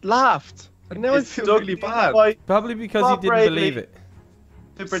laughed, and now I It's feel Stuck really did bad. fight Probably because Fought he didn't bravely. believe it.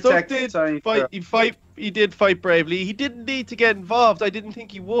 to Stuck protect did tiny fight. He did fight bravely. He didn't need to get involved. I didn't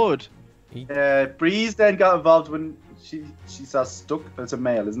think he would. Breeze then got involved when she saw Stuck. That's a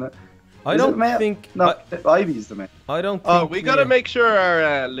male, isn't it? I Is it don't male? think. No, Ivy's the male. I don't think. Oh, we gotta make sure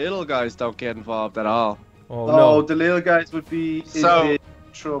our little guys don't get involved at all. Oh Oh, no. the little guys would be So, in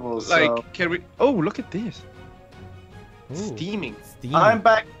trouble. Like, So can we? Oh, look at this. Ooh, Steaming. steam. I'm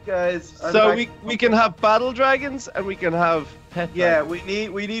back, guys. I'm So back. we can have battle dragons and we can have pet. Yeah,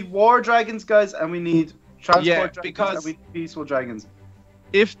 dragons. we need war dragons, guys, and we need transport Yeah, dragons, because- and we need peaceful dragons.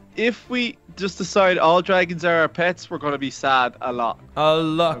 If we just decide all dragons are our pets, we're gonna be sad a lot. A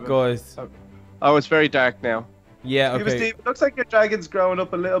lot, guys. Oh, it's very dark now. Yeah. Scuba Okay. Steve, it looks like your dragon's growing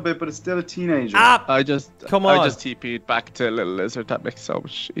up a little bit, but it's still a teenager. Ah. I just Come I on. just TP'd back to Little Lizard. That makes it so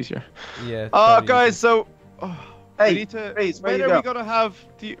much easier. Yeah. Oh, probably guys, so we Hey, need to. Breeze, where When you are go? we gonna have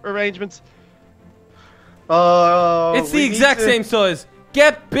the arrangements? Oh, It's the we need exact to- same size.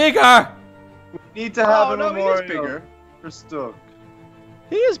 Get bigger. We need to have Oh a no, he memorial is bigger. for Stuck.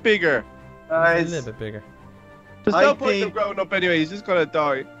 He is bigger. A Guys, little bit bigger. There's I no point in him think- growing up anyway. He's just gonna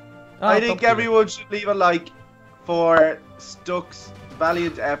die. Oh, I don't think do that. everyone should leave a like for Stuck's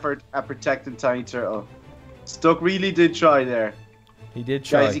valiant effort at protecting Tiny Turtle. Stuck really did try there. He did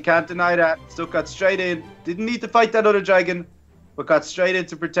try. Guys, you can't deny that. Stuck got straight in. Didn't need to fight that other dragon, but got straight in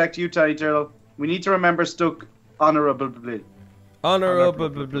to protect you, Tiny Turtle. We need to remember Stuck honorably.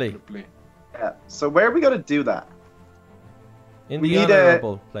 Honorably. Yeah. So where are we gonna do that? In We the need a-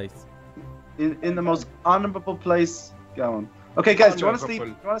 honorable place. In the most honorable place going. Okay, guys, do you want to sleep?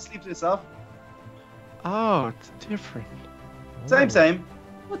 Honorable. Do you want to sleep this off? Oh, it's different. Same, Oh. same.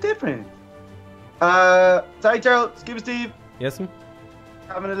 What different? Tiny Turtle, Scuba Steve, Yes, ma'am?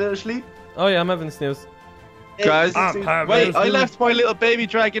 having a little sleep. Oh yeah, I'm having a snooze. Guys, Hey, Steve, Wait, I left my little baby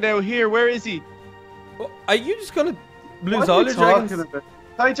dragon out here. Where is he? Oh, are you just gonna lose what all are your you talking dragons? about?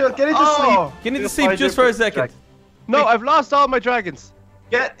 Tiny Turtle, get into Oh, sleep. Get into We'll sleep find just your for a first second. dragon. no, I've lost all my dragons.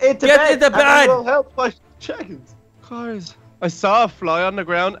 Get into Get bed. into and we bed. will help my dragons. Guys, I saw a fly on the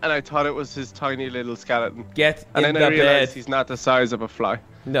ground and I thought it was his tiny little skeleton. Get And in then I the realized bed. he's not the size of a fly.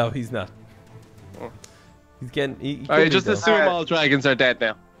 No, he's not. Oh. He's getting. He I could be, just though. assume all dragons are dead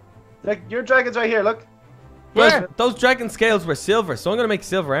now. Like, your dragon's right here. Look. Guys, those dragon scales were silver, so I'm gonna make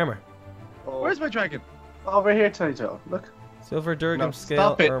silver armor. Where's my dragon? Over here, Tiny Turtle. Look. Silver Durgam No, scale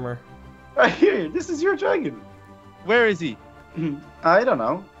stop it. armor. Right here. This is your dragon. Where is he? I don't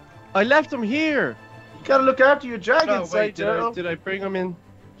know. I left him here. You gotta look after your Oh, dragons, wait, Tiny Turtle. did I bring him in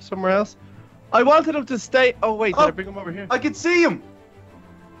somewhere else? I wanted him to stay. Oh, wait, did Oh. I bring him over here? I can see him.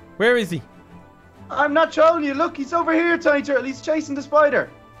 Where is he? I'm not trolling you. Look, he's over here, Tiny Turtle. He's chasing the spider.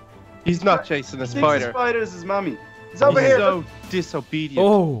 He's not chasing a He thinks spider. the spider is his mommy. He's over He's here. so Look. disobedient.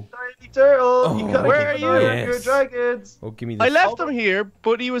 Oh. Tiny Turtle. Oh, You gotta where keep are an you? eye on your Yes. dragons. Oh, give me this. I left him here,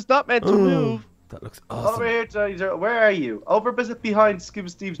 but he was not meant to move. That looks Over awesome. here, Tiny Turtle. Where are you? Over behind Scuba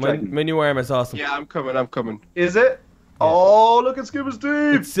Steve's My dragon. new armor is awesome. Yeah, I'm coming. Is it? Oh, look at Scuba's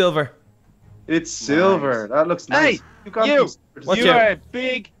team. It's silver. It's silver. That looks nice. Hey, You can't you! be- Watch You out. are in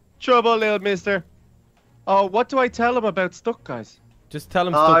big trouble, little mister. Oh, what do I tell him about Stuck, guys? Just tell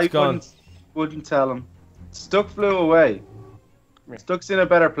him I Stuck's gone. wouldn't tell him. Stuck flew away. Stuck's in a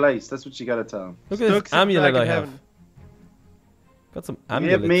better place. That's what you gotta tell him. Look at Stuck's this in amulet I dragon have. heaven. Got some Yeah,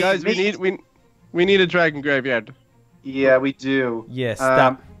 amulets. me- Guys, we need a dragon graveyard. Yeah, we do. Yeah,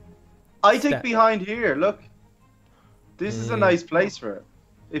 stop. I think Step. behind here, look. This is a nice place for it.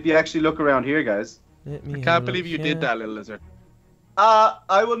 If you actually look around here, guys. Let me I have a can't look believe you here. did that, little lizard.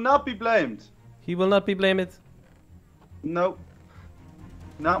 I will not be blamed. He will not be blamed. Nope.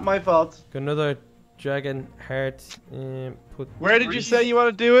 Not my fault. Got another dragon heart. Put. Where did you say you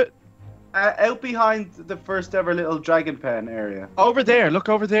want to do it? Out behind the first ever little dragon pen area. Over there. Look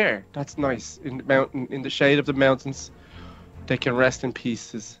over there. That's nice. In the mountain, in the shade of the mountains, they can rest in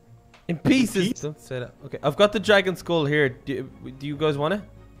pieces. In pieces. Don't say that. Okay, I've got the dragon skull here. Do you guys want it?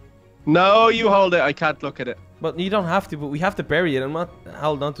 No, you hold it. I can't look at it. But you don't have to. But we have to bury it. I'm not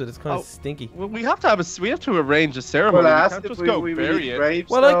holding on to it. It's kind of Oh. stinky. Well, we have to arrange a ceremony. Well, we ask can't if just we, go we bury need it.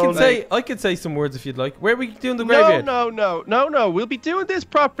 gravestone. Well, I could say some words if you'd like. Where are we doing the graveyard? No. We'll be doing this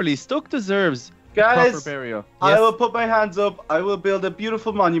properly. Stuck deserves proper Guys, burial. I Yes. will put my hands up. I will build a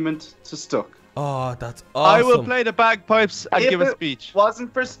beautiful monument to Stuck. Oh, that's awesome. I will play the bagpipes and If give a it speech.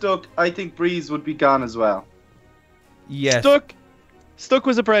 Wasn't for Stuck, I think Breeze would be gone as well. Yes. Stuck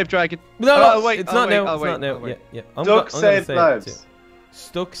was a brave dragon. No, I'll wait, it's I'll not wait, now. I'll It's wait, not now. I'll wait. Yeah. Stuck I'm gonna saved say it lives. too.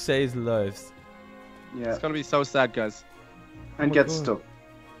 Stuck saves lives. Yeah, It's gonna be so sad, guys. and my get God. Stuck.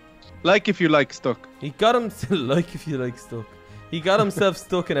 Like if you like Stuck. He got him like if you like Stuck. He got himself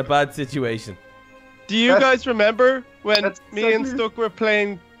stuck in a bad situation. Do you That's- guys remember when that's me and exactly- Stuck were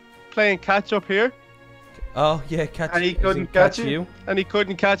playing catch up here, Oh yeah, catch. And he as in couldn't catch you? you. and he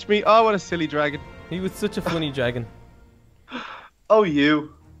couldn't catch me? Oh, what a silly dragon! He was such a funny dragon. Oh,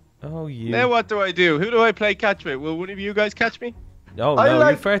 you. Oh you. Now what do I do? Who do I play catch with? Will one of you guys catch me? Oh I no, like-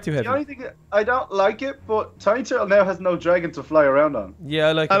 you're far too The only heavy. thing I don't like it, but Tiny Turtle now has no dragon to fly around on. Yeah,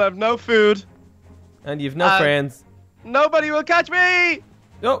 I like And it. I've no food. And you've no and- friends. Nobody will catch me.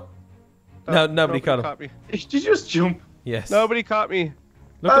 No. No, nobody caught him. caught me. Did you just jump? Yes. Nobody caught me.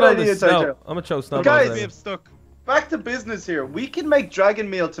 Look Bad at all idea, this Tiger. snow. I'm gonna throw snowballs guys, at We him. have Stuck. Back to business here. We can make dragon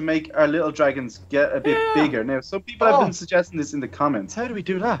meal to make our little dragons get a bit Yeah. bigger. Now, some people have Oh. been suggesting this in the comments. How do we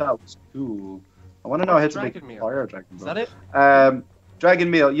do that? That was cool. I want to know how to make Dragon meal? fire dragon Is meal. that it? Dragon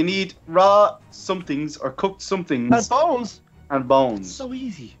meal. You need raw somethings or cooked somethings And bones. and bones. So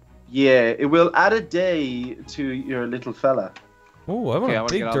easy. Yeah, it will add a day to your little fella. Oh, I want Okay, I a want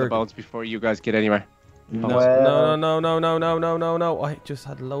to big get all the dirt. bones before you guys get anywhere. No, Well- no. I just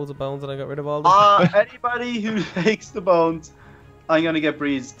had loads of bones and I got rid of all them. Anybody who takes the bones, I'm gonna get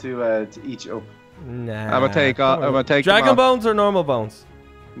Breeze to eat you up. Nah. I'm gonna take. don't I'm worry. gonna take. Dragon them off. bones or normal bones?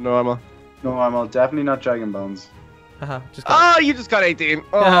 Normal. No, I'm definitely not dragon bones. Haha, just got. Oh, you just got 18.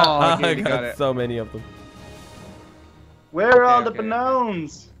 Oh, I okay, you got got it. so many of them. Where are all the okay.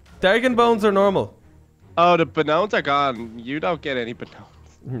 bananas? Dragon bones are normal. Oh, the bananas are gone. You don't get any bananas.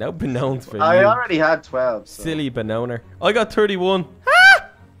 No bananas for I you. already had 12. So. Silly banana. I got 31. Ah!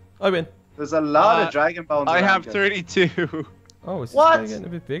 I win. There's a lot Uh, of dragon bones. I around, have guys. 32. Oh, is this What? guy getting a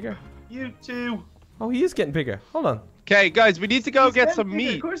bit bigger? You too. Oh, he is getting bigger. Hold on. Okay, guys, we need to go He's get getting some bigger.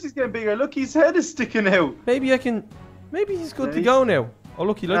 Of meat. course he's getting bigger. Look, his head is sticking out. Maybe I can. Maybe he's good to Nice. go now. Oh,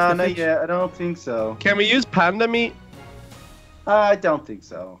 look, he likes No, the not fish. yet. I don't think so. Can we use panda meat? I don't think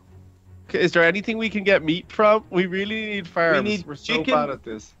so. Is there anything we can get meat from? We really need farms. need We're so chicken. bad at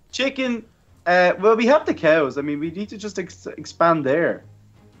this. Chicken. Well, we have the cows. I mean, we need to just expand there.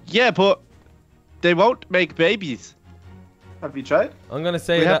 Yeah, but they won't make babies. Have you tried? I'm gonna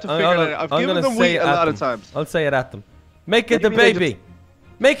say We it. have to figure that out. I've I'm given gonna them say wheat it a at lot them. of times. I'll say it at them. Make it the Maybe they baby.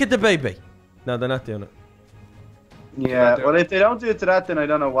 Make it the baby. No, they're not doing it. Yeah. do Well, it. if they don't do it to that, then I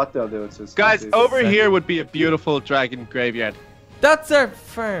don't know what they'll do. It's just Guys, it's over just- here would be a beautiful dragon graveyard. That's our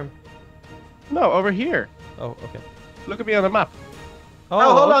farm. No, over here. Oh, okay. Look at me on the map. Oh,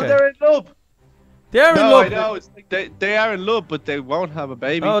 hold on. okay. They're in love. They're in No, I love. know. It's like they are in love, but they won't have a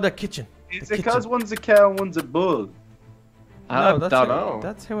baby. Oh, the kitchen. It's The because kitchen. one's a cow and one's a bull. I No, that's don't how, know.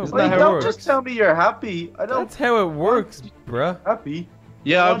 That's how it Isn't Well, that you how it don't works? just tell me you're happy. I don't That's how it works, bruh. happy.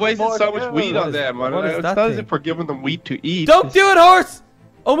 Yeah, I I've wasted want so more much wheat cows. on them. What is It's that not as thing? if we're giving them wheat to eat. Don't do it, horse!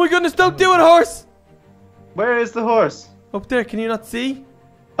 Oh my goodness, don't do it, horse! Where is the horse? Up there, can you not see?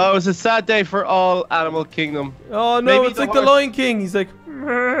 Oh, it's a sad day for all Animal Kingdom. Oh no, Maybe it's the like the horse- Lion King. He's like,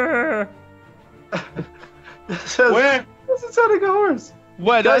 Where? This is sounding like a horse.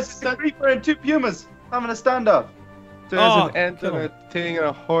 Where? Guys, That's it's a creeper and two pumas having a standoff. there's Oh, an ant kill and him. a thing and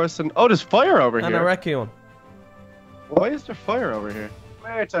a horse and oh, there's fire over and a here. raccoon. Why is there fire over here?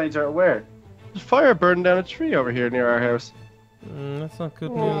 Where, Tiny Turtle? Where? There's fire burning down a tree over here near our house. That's not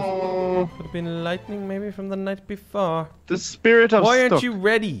good news. Could have been lightning maybe from the night before. The spirit of Why stuck. aren't you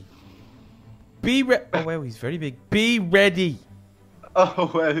ready? Be ready. Oh wow, he's very big. Be ready.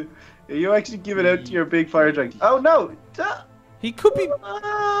 Oh, well. You actually give it out to your big fire dragon. Oh, no. He could be.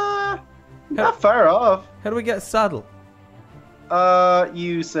 Not far off. How do we get a saddle?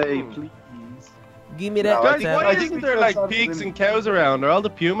 You say, please. Give me that. No, Guys, why I think isn't we there just like have pigs them- and cows around? Are all the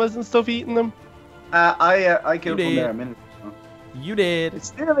pumas and stuff eating them? I killed You one there did. a minute ago. You did.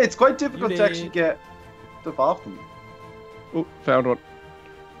 It's quite difficult You to actually did. get stuff off them. Oh, found one.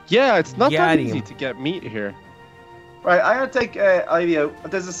 Yeah, it's not that Got easy him. to get meat here. Right, I'm gonna take Ivy out.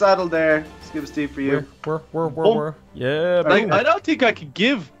 There's a saddle there. Scuba Steve for you. Where? Yeah, Like, boom. I don't think I could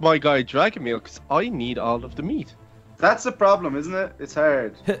give my guy dragon meal because I need all of the meat. That's the problem, isn't it? It's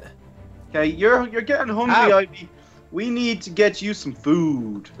hard. Okay, you're getting hungry, Ow. Ivy. We need to get you some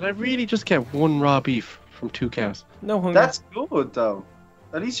food. Did I really just get one raw beef from 2 cows? No hunger. That's good though.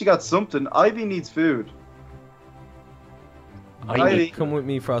 At least you got something. Ivy needs food. Ivy, Come with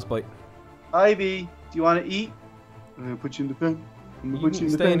me, Frostbite. Ivy, do you want to eat? I'm gonna put you in the pen. I'm gonna You put you can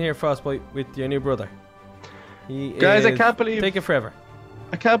in the stay in pen. here, Frostbite, with your new brother. He Guys, I is- can't believe Take it forever.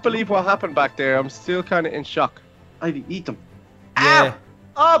 I can't believe what happened back there. I'm still kind of in shock. Ivy, eat them. Yeah.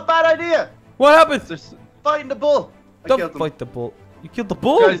 Oh, bad idea! What happened? There's- Fighting the bull. I Don't killed them. fight the bull. You killed the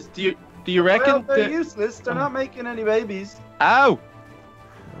bull. Guys, do you Well, reckon they're that? useless. They're not making any babies. Ow!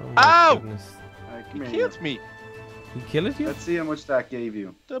 Oh my Ow! goodness. Alright, He come here. killed me. He killed you? Let's see how much that gave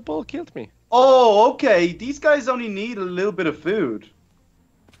you. The bull killed me. Oh, okay. These guys only need a little bit of food.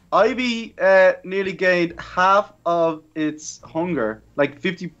 Ivy nearly gained half of its hunger, like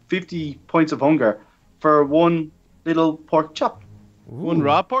 50 points of hunger, for one little pork chop. One Ooh.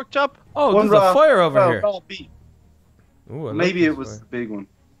 raw pork chop. Oh, One there's a fire over well, here. raw beef. Ooh, I like Maybe this it was fire. the big one.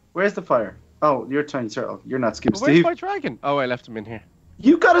 Where's the fire? Oh, you're Tiny Turtle. You're not Skip Where's Steve. my dragon? Oh, I left him in here.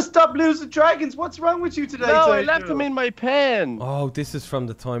 You gotta stop losing dragons. What's wrong with you today, No, I Tiny left Turtle? him in my pen. Oh, this is from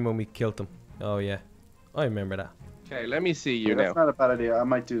the time when we killed them. Oh yeah, I remember that. Okay, let me see you Yeah, now. that's not a bad idea. I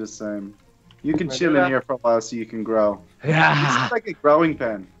might do the same. You can Can I chill do in that? here for a while so you can grow. This Yeah, is like a growing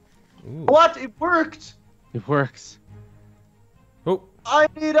pen. Ooh. What? It worked! it works. Oh, I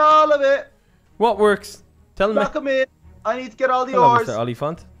need all of it! what works? Tell me. Lock them in! I need to get all the Hello, ores! Mr.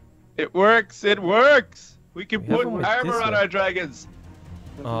 Oliphant. It works. It works. We can We put haven't with armor this on one. our dragons.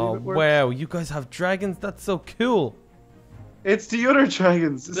 I Oh believe it works. wow, you guys have dragons. That's so cool. It's the other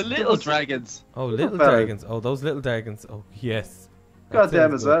dragons. The little dragons. Oh, little better. dragons. Oh, those little dragons. Oh yes. God That damn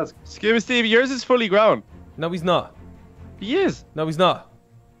sounds as good. well. Scuba Steve, yours is fully grown. No, he's not. He is. No, he's not.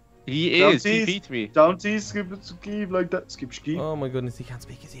 He Don't is. He tease. beat me. Don't tease Skip like that. Skip. Oh my goodness, he can't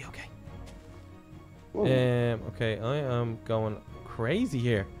speak. Is he okay? Whoa. Okay, I am going crazy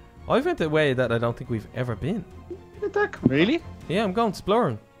here. I've went a way that I don't think we've ever been. Where did that come from? Really? Yeah, I'm going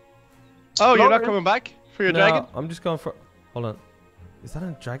exploring. Oh, you're not Exploring? coming back for your No, dragon? I'm just going for. Hold on. Is that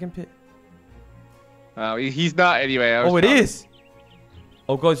a dragon pit? Oh, he's not anyway. I was Oh, it wrong. is.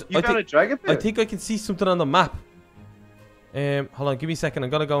 Oh, guys, You got a dragon pit? I think I can see something on the map. Hold on, give me a second. I'm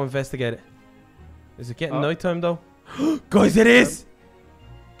gonna go investigate it. Is it getting Oh. nighttime though? Guys, it is.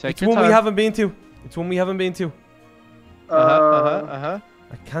 Take It's your one time. we haven't been to. It's one we haven't been to. Uh-huh.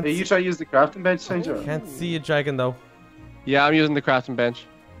 I can't. Are you See, trying to use the crafting bench, Tiny Turtle? can't see a dragon though. Yeah, I'm using the crafting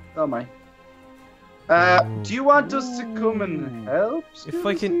Oh my. Ooh. Do you want us to come and help?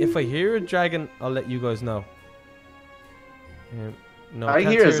 If I hear a dragon, I'll let you guys know. No, I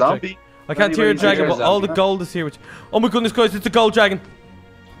can't hear a dragon. zombie. I can't hear a Anybody dragon, hear a but all the zombie? gold is here. Which, oh my goodness, guys, it's a gold dragon.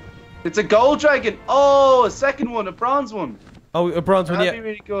 It's a gold dragon. Oh, a second one, a bronze one. Oh, a bronze one. That'd Yeah, be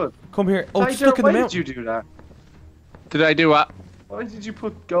really good. come here. Oh, Tiny it's stuck in Turtle, the why mountain. did you do that? Did I do what? Why did you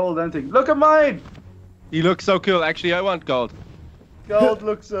put gold anything? Look at mine. He looks so cool. Actually, I want gold. Gold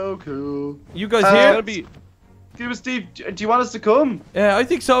looks so cool. You guys Uh, here? That'll be. Scuba Steve, do you want us to come? Yeah, I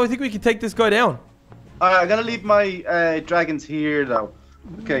think so. I think we can take this guy down. I'm gonna leave my dragons here though.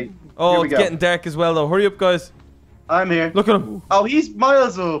 Okay. Here Oh, we it's go. getting dark as well, though. Hurry up, guys. I'm here. Look at him. Oh, he's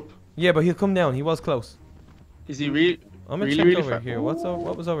miles up. Yeah, but he'll come down. He was close. Is he really? I'm gonna Really, check really over far. here.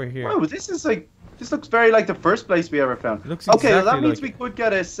 What was over here? Wow, this looks very like the first place we ever found. Looks Okay, well, that exactly means like we could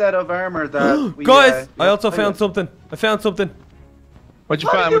get a set of armor that we. Guys, I yeah, also yeah. found something. I found something. What'd you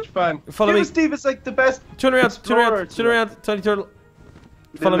What find? do you- What'd you find? Follow me. Scuba Steve is like the best. Turn around. explorer Turn around, Tiny Turtle.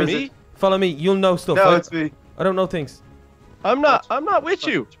 Little Follow me. lizard. Follow me. You'll know stuff. No, I, it's me. I don't know things. I'm not with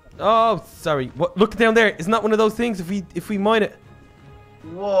you. Oh, sorry. What? Look down there. Isn't that one of those things? If we mine it.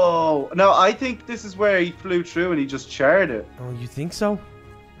 Whoa. No, I think this is where he flew through and he just charred it. Oh, you think so?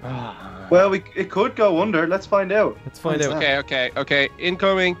 Well, it could go under. Let's find out. Let's find out. Okay.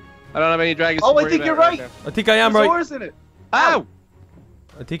 Incoming. I don't have any dragons. Oh, to I worry think you're about right. now. I think I am There's right. ores in it. Ow!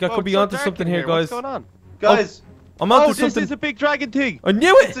 I think I Whoa, could be it's so onto dark something in here, guys. What's going on? Guys, I'm onto This something. is a big dragon thing. I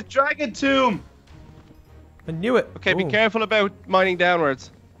knew it's it. a dragon tomb. I knew it. Okay, be Ooh. careful about mining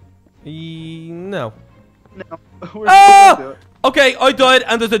downwards. No. No. We're Ah! still gonna do it. Okay, I died,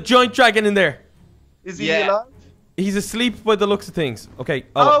 and there's a giant dragon in there. Is he Yeah. alive? He's asleep by the looks of things. Okay.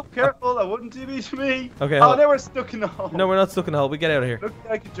 Oh, careful. I wouldn't TB to me. Okay, Oh, hold- now we're stuck in the hole. No, we're not stuck in the hole. We get out of here. Look,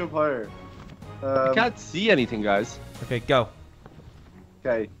 I could jump higher. I can't see anything, guys. Okay, go.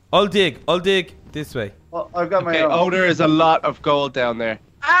 Okay. I'll dig this way. Well, I've got my Okay, own. there is a lot of gold down there.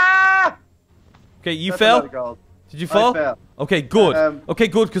 Ah! Okay, you That's a lot fell? of gold. Did you fall? I fell. Okay, good. Um, Okay,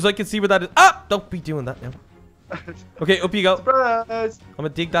 good, because I can see where that is. Ah! Don't be doing that now. Okay, up you go. Surprise! I'm gonna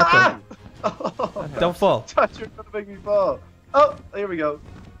dig that Ah! down. Don't fall. Thought you were gonna make me fall. Oh, here we go.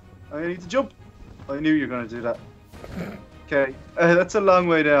 I need to jump. I knew you were gonna do that. Okay, that's a long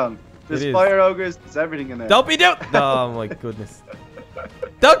way down. There's It is. fire ogres. There's everything in there. Don't be doing. Oh my goodness.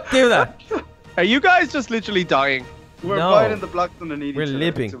 Don't do that. Are you guys just literally dying? We're No. finding the blocks underneath We're each other.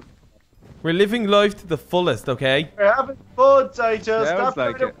 living. So We're living life to the fullest, okay? we're having fun, Titus. Sounds Stop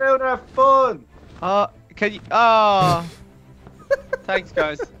like trying it. to ruin our fun. Can you? Ah. Thanks,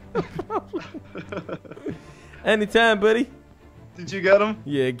 guys. Anytime, buddy. Did you get him?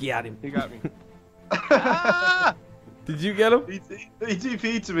 Yeah, get him. You got me. Ah! Did you get him? He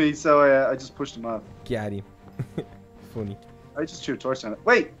TP'd to me, so I just pushed him off. Got him. Funny. I just threw a torch on it.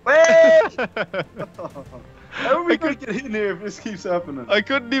 Wait! How are we going to get in here if this keeps happening? I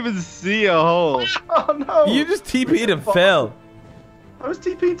couldn't even see a hole. Oh no! You just TP'd and fell. I was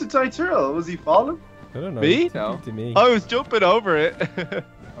TP'd to Ty Turtle. Was he falling? I don't know. Me? You No. TP'd to me. I was jumping over it.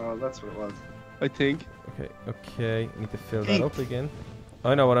 Oh, that's what it was. I think. Okay. I need to fill that Eek. up again.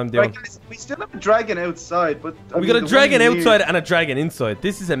 I know what I'm doing. Right, guys, we still have a dragon outside, but We got a dragon outside and a dragon inside.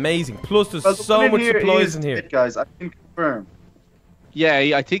 This is amazing. Plus, there's so much supplies in here. Dead, guys, I can confirm. Yeah,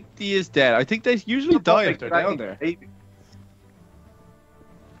 I think he is dead. I think they usually die if they're down there. Baby.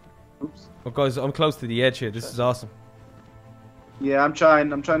 Oops. Oh, guys, I'm close to the edge here. This is awesome. Yeah, I'm trying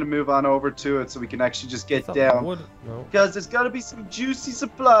to move on over to it so we can actually just get Is that down. wood? No. Because there's got to be some juicy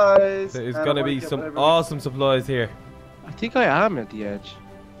supplies. There's and I gonna wanna be get some whatever awesome supplies here. I think I am at the edge.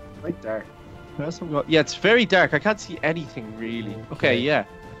 Right there. Yeah, it's very dark. I can't see anything really. Okay, yeah.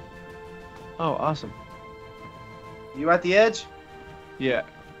 Oh, awesome. You at the edge? Yeah.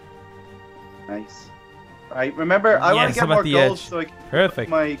 Nice. Right, remember, I want to Yes, get I'm at more the gold edge. so I can Perfect.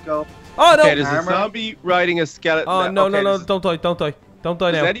 my gold. Oh no! Okay, there's Armor. a zombie riding a skeleton. Oh no, Okay, no! this is- Don't die! Don't die! Don't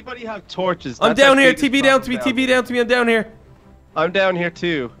die Does now! anybody have torches? I'm That's down our here. biggest TP down to me. problem TP down to me. I'm down here. I'm down here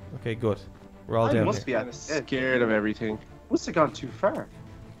too. Okay, good. We're all I down must here. be at Kinda the edge. scared of everything. Must have gone too far.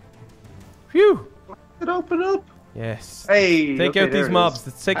 Phew! It open up. Yes. Hey. Take okay, out there these it mobs. is.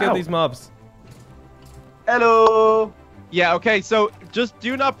 Let's take Ow. out these mobs. Hello. Yeah, okay, so just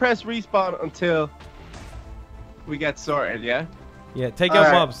do not press respawn until we get sorted, yeah? Yeah, take out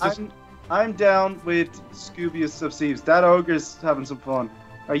Alright, mobs. Just- I'm down with Scoobius of Thieves. That ogre's having some fun.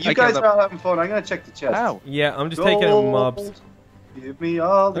 Alright, you I guys can't- are all having fun. I'm gonna check the chest. Ow. Yeah, I'm just taking out mobs. Gold. Give me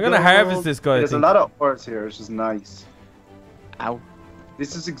all the I'm gonna gold. harvest this guy, I There's a think. lot of ores here, which is nice. Ow.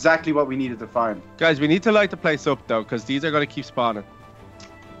 This is exactly what we needed to find. Guys, we need to light the place up though, because these are going to keep spawning.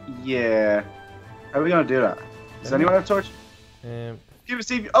 Yeah. How are we gonna do that? Does anyone have a torch? Give us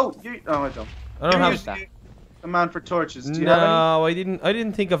Steve. Oh, you. Oh, I don't. I don't Give have us Steve, a man for torches. Do you have No, I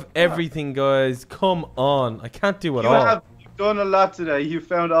didn't think of everything, guys. Come on. I can't do it any? all. You've done a lot today. You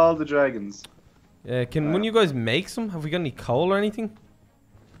found all the dragons. Can one of you guys make some? Have we got any coal or anything?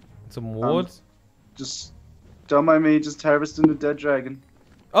 Some wood? Just don't mind me. Just harvesting the dead dragon.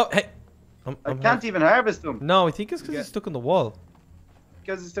 Oh, hey. I can't even harvest them No, I think it's because Yeah. he's stuck in the wall.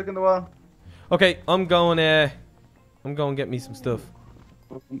 because it's stuck in the wall. Okay, I'm going get me some stuff.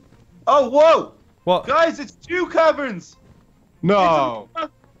 Oh, whoa! What? Guys, it's 2 caverns! No!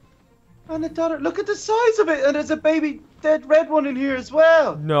 And it daughter, look at the size of it! And there's a baby dead red one in here as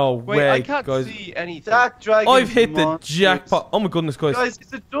well! No Wait, way, I can't guys. see anything. That dragon. I've hit the jackpot. Oh my goodness, guys. Guys,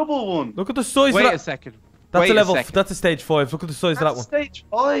 it's a double one. Look at the size Wait of a that. second. That's Wait a level. second. That's a stage 5. Look at the size of that That's one. stage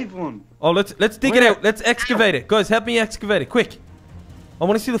 5 one. Oh, let's dig it Where? out. Let's excavate it, guys. Help me excavate it, quick. I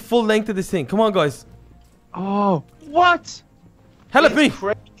want to see the full length of this thing. Come on, guys. Oh, what? Help me. It's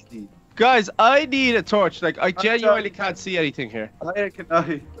crazy. Guys, I need a torch. Like, I genuinely sorry. can't see anything here.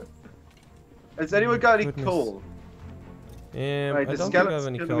 Has anyone got any Goodness. coal? I Right, the don't think I have skeletons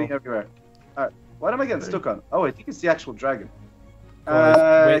any killing coal. me everywhere. Alright, what am I getting stuck on? Oh, I think it's the actual dragon.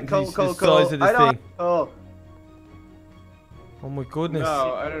 Guys, wait until Coal, you see coal, the coal. size of this I don't thing. have coal. Oh my goodness.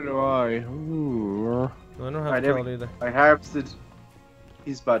 No, I don't know why. Ooh. I don't have Right, a there call we- either. I harvested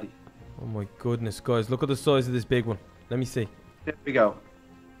his body. Oh my goodness, guys. Look at the size of this big one. Let me see. There we go.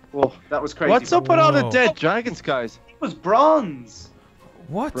 Whoa, that was crazy. What's up with all the Whoa. dead dragons, guys? It was bronze.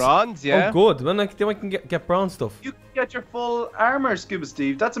 What? Bronze, yeah. Oh, good. Then I can get bronze stuff. You can get your full armor, Scuba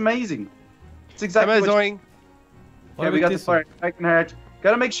Steve. That's amazing. It's exactly what Amazing. What Yeah, we about got the this one? fire dragon heart.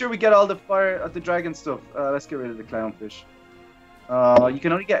 Gotta make sure we get all the fire the dragon stuff. Let's get rid of the clownfish. You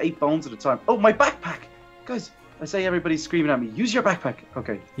can only get 8 bones at a time. Oh, my backpack! Guys, I say everybody's screaming at me. Use your backpack.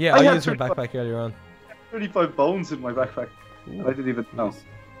 Okay. Yeah, I I have used your 35 backpack earlier on. 35 bones in my backpack. Ooh, I didn't even know. nice.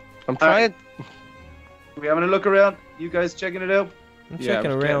 I'm trying. We having a look around? You guys checking it out? I'm Yeah,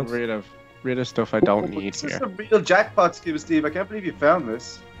 checking I'm around. getting rid of stuff I don't need This is here. a real jackpot, Scuba Steve. I can't believe you found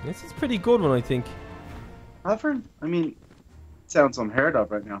this. This is a pretty good one, I think. Cavern? I mean, it sounds unheard of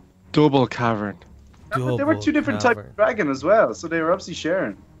right now. Double cavern. There were 2 different types of dragon as well, so they were obviously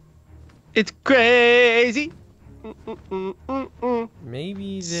sharing. It's crazy.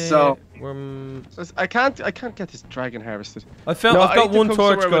 Maybe they So- were. I can't get this dragon harvested. I've got I need to one come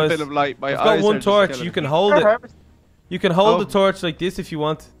torch, somewhere with a guys. bit of light. My I've got eyes are one just torch. killing You me. can hold it. You can hold Oh. the torch like this if you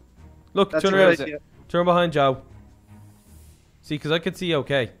want. Look, That's turn a around. good idea. Turn behind Joe. See, because I can see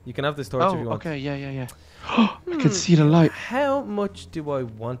okay. You can have this torch if you Oh, want. okay, yeah. I can see the light. How much do I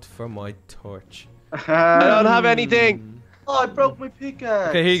want for my torch? I don't have anything. Oh, I broke my pickaxe.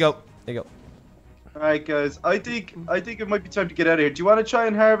 Okay, here you go. Here you go. Alright, guys. I think it might be time to get out of here. Do you want to try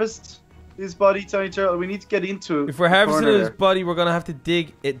and harvest his body, Tiny Turtle? We need to get into If we're the harvesting corner his there. body, we're gonna have to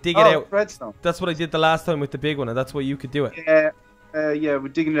dig it Oh, out. redstone. That's what I did the last time with the big one, and that's why you could do it. Yeah, we're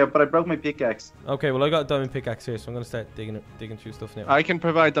digging it out, but I broke my pickaxe. Okay, well I got a diamond pickaxe here, so I'm gonna start digging through stuff now. I can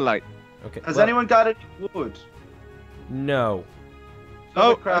provide the light. Okay. Has well, anyone got any wood? No,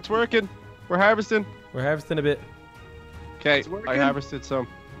 Oh, crap. it's working. We're harvesting. we're harvesting a bit. Okay, It's I working. harvested some.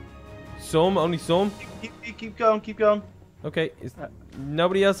 Some, only some. Keep going, keep going. Okay.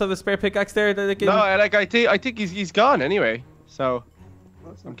 Nobody else have a spare pickaxe there that they can? No, I think he's gone anyway. So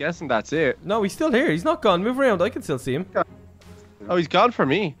I'm guessing that's it. No, he's still here. He's not gone. Move around. I can still see him. Oh, he's gone for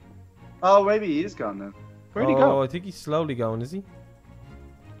me. Oh, maybe he is gone now. Where'd he Oh, go? I think he's slowly going. Is he?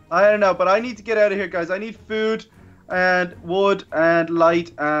 I don't know, but I need to get out of here, guys. I need food and wood and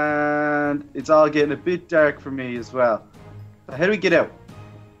light, and it's all getting a bit dark for me as well. So how do we get out?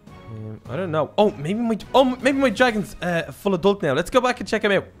 I don't know. Oh, maybe my dragon's full adult now. Let's go back and check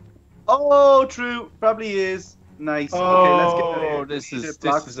him out. Oh, true. Probably is. Nice. Okay, let's get out of here. Oh, this We need is a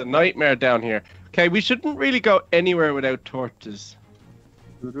block. a nightmare down here. Okay, we shouldn't really go anywhere without torches.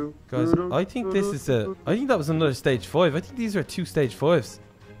 Guys, I think this is I think that was another stage 5. I think these are 2 stage 5s.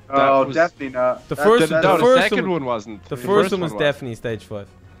 Oh, That was- definitely not. The That- first- that- No, the the first second one- one wasn't. The first one was definitely stage 5.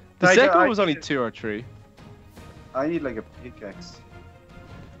 The Tiger, second I- one was only 2 or 3. I need like a pickaxe.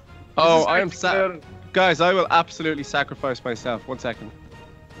 Oh, This is I am actually- guys, I will absolutely sacrifice myself. 1 second.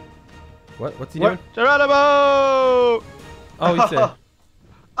 What's he What? doing? Geronimo! Oh, he's there.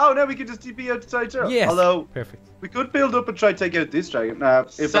 Oh, now we can just TP out the side turtle. Yes. Although Perfect. we could build up and try to take out this dragon. Nah,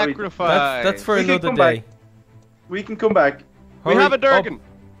 if I- Sacrifice. That's for We can another come day. back. we can come back. We Hurry have a Durgan. up.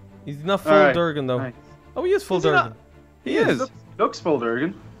 He's not full Alright. Durgan though. Nice. Oh, he is full Is he Durgan. not? He is. Looks full,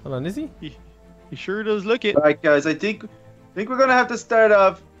 Durgan. Hold on, is he? He sure does look it. Alright, guys, I think we're gonna have to start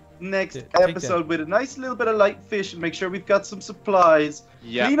off next Yeah, take episode with a nice little bit of light fish and make sure we've got some supplies.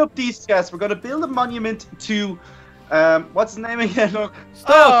 Yeah. Clean up these chests. We're gonna build a monument to what's his name again? Look,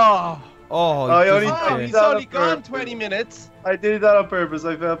 Stop! Oh, Oh, I he only- doesn't I care. he's that only up gone for- 20 minutes. I did that on purpose.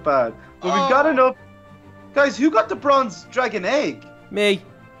 I felt bad. But we've got Oh. enough. Guys, who got the bronze dragon egg? Me.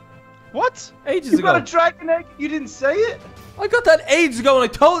 What? Ages You got a ago. dragon egg? You didn't say it? I got that ages ago and I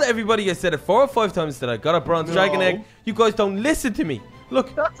told everybody, I said it 4 or 5 times that I got a bronze No. dragon egg. You guys don't listen to me.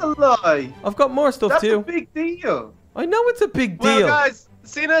 Look, That's a lie. I've got more stuff That's a too. big deal. I know it's a big Well, deal. guys,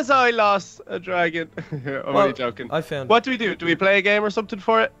 seeing as I lost a dragon, I'm Well, only joking. I found What do we do? Do we play a game or something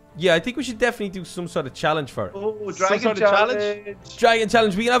for it? Yeah, I think we should definitely do some sort of challenge for it. Oh, Some dragon sort of challenge? challenge. Dragon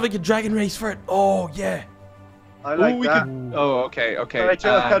challenge. We can have like a dragon race for it. Oh, yeah. I like Ooh, we that. could. Oh, okay, okay. Alright,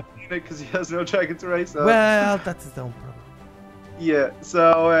 Joe can't do it because he has no dragon to race. So. Well, that's his own problem. Yeah,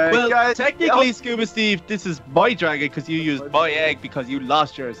 so well, guys, technically, Scuba Steve, this is my dragon because you used my egg because you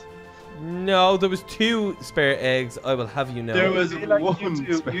lost yours. No, there was 2 spare eggs. I will have you know. There was I feel like one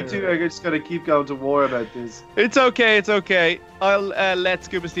you spare. two are just gonna keep going to war about this. It's okay, it's okay. I'll let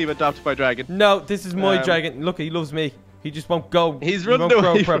Scuba Steve adopt my dragon. No, this is my Um, dragon. Look, he loves me. He just won't go. He's He running won't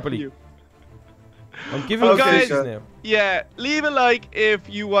grow away from properly. you. I'm giving you guys, faces now. Yeah, leave a like if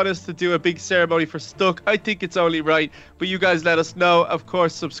you want us to do a big ceremony for Stuck. I think it's only right, but you guys let us know. Of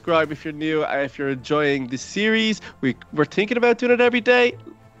course, subscribe if you're new and if you're enjoying the series. We're thinking about doing it every day.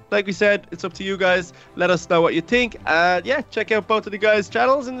 Like we said, it's up to you guys. Let us know what you think. And yeah, check out both of the guys'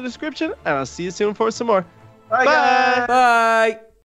 channels in the description. And I'll see you soon for some more. Bye, guys. Bye.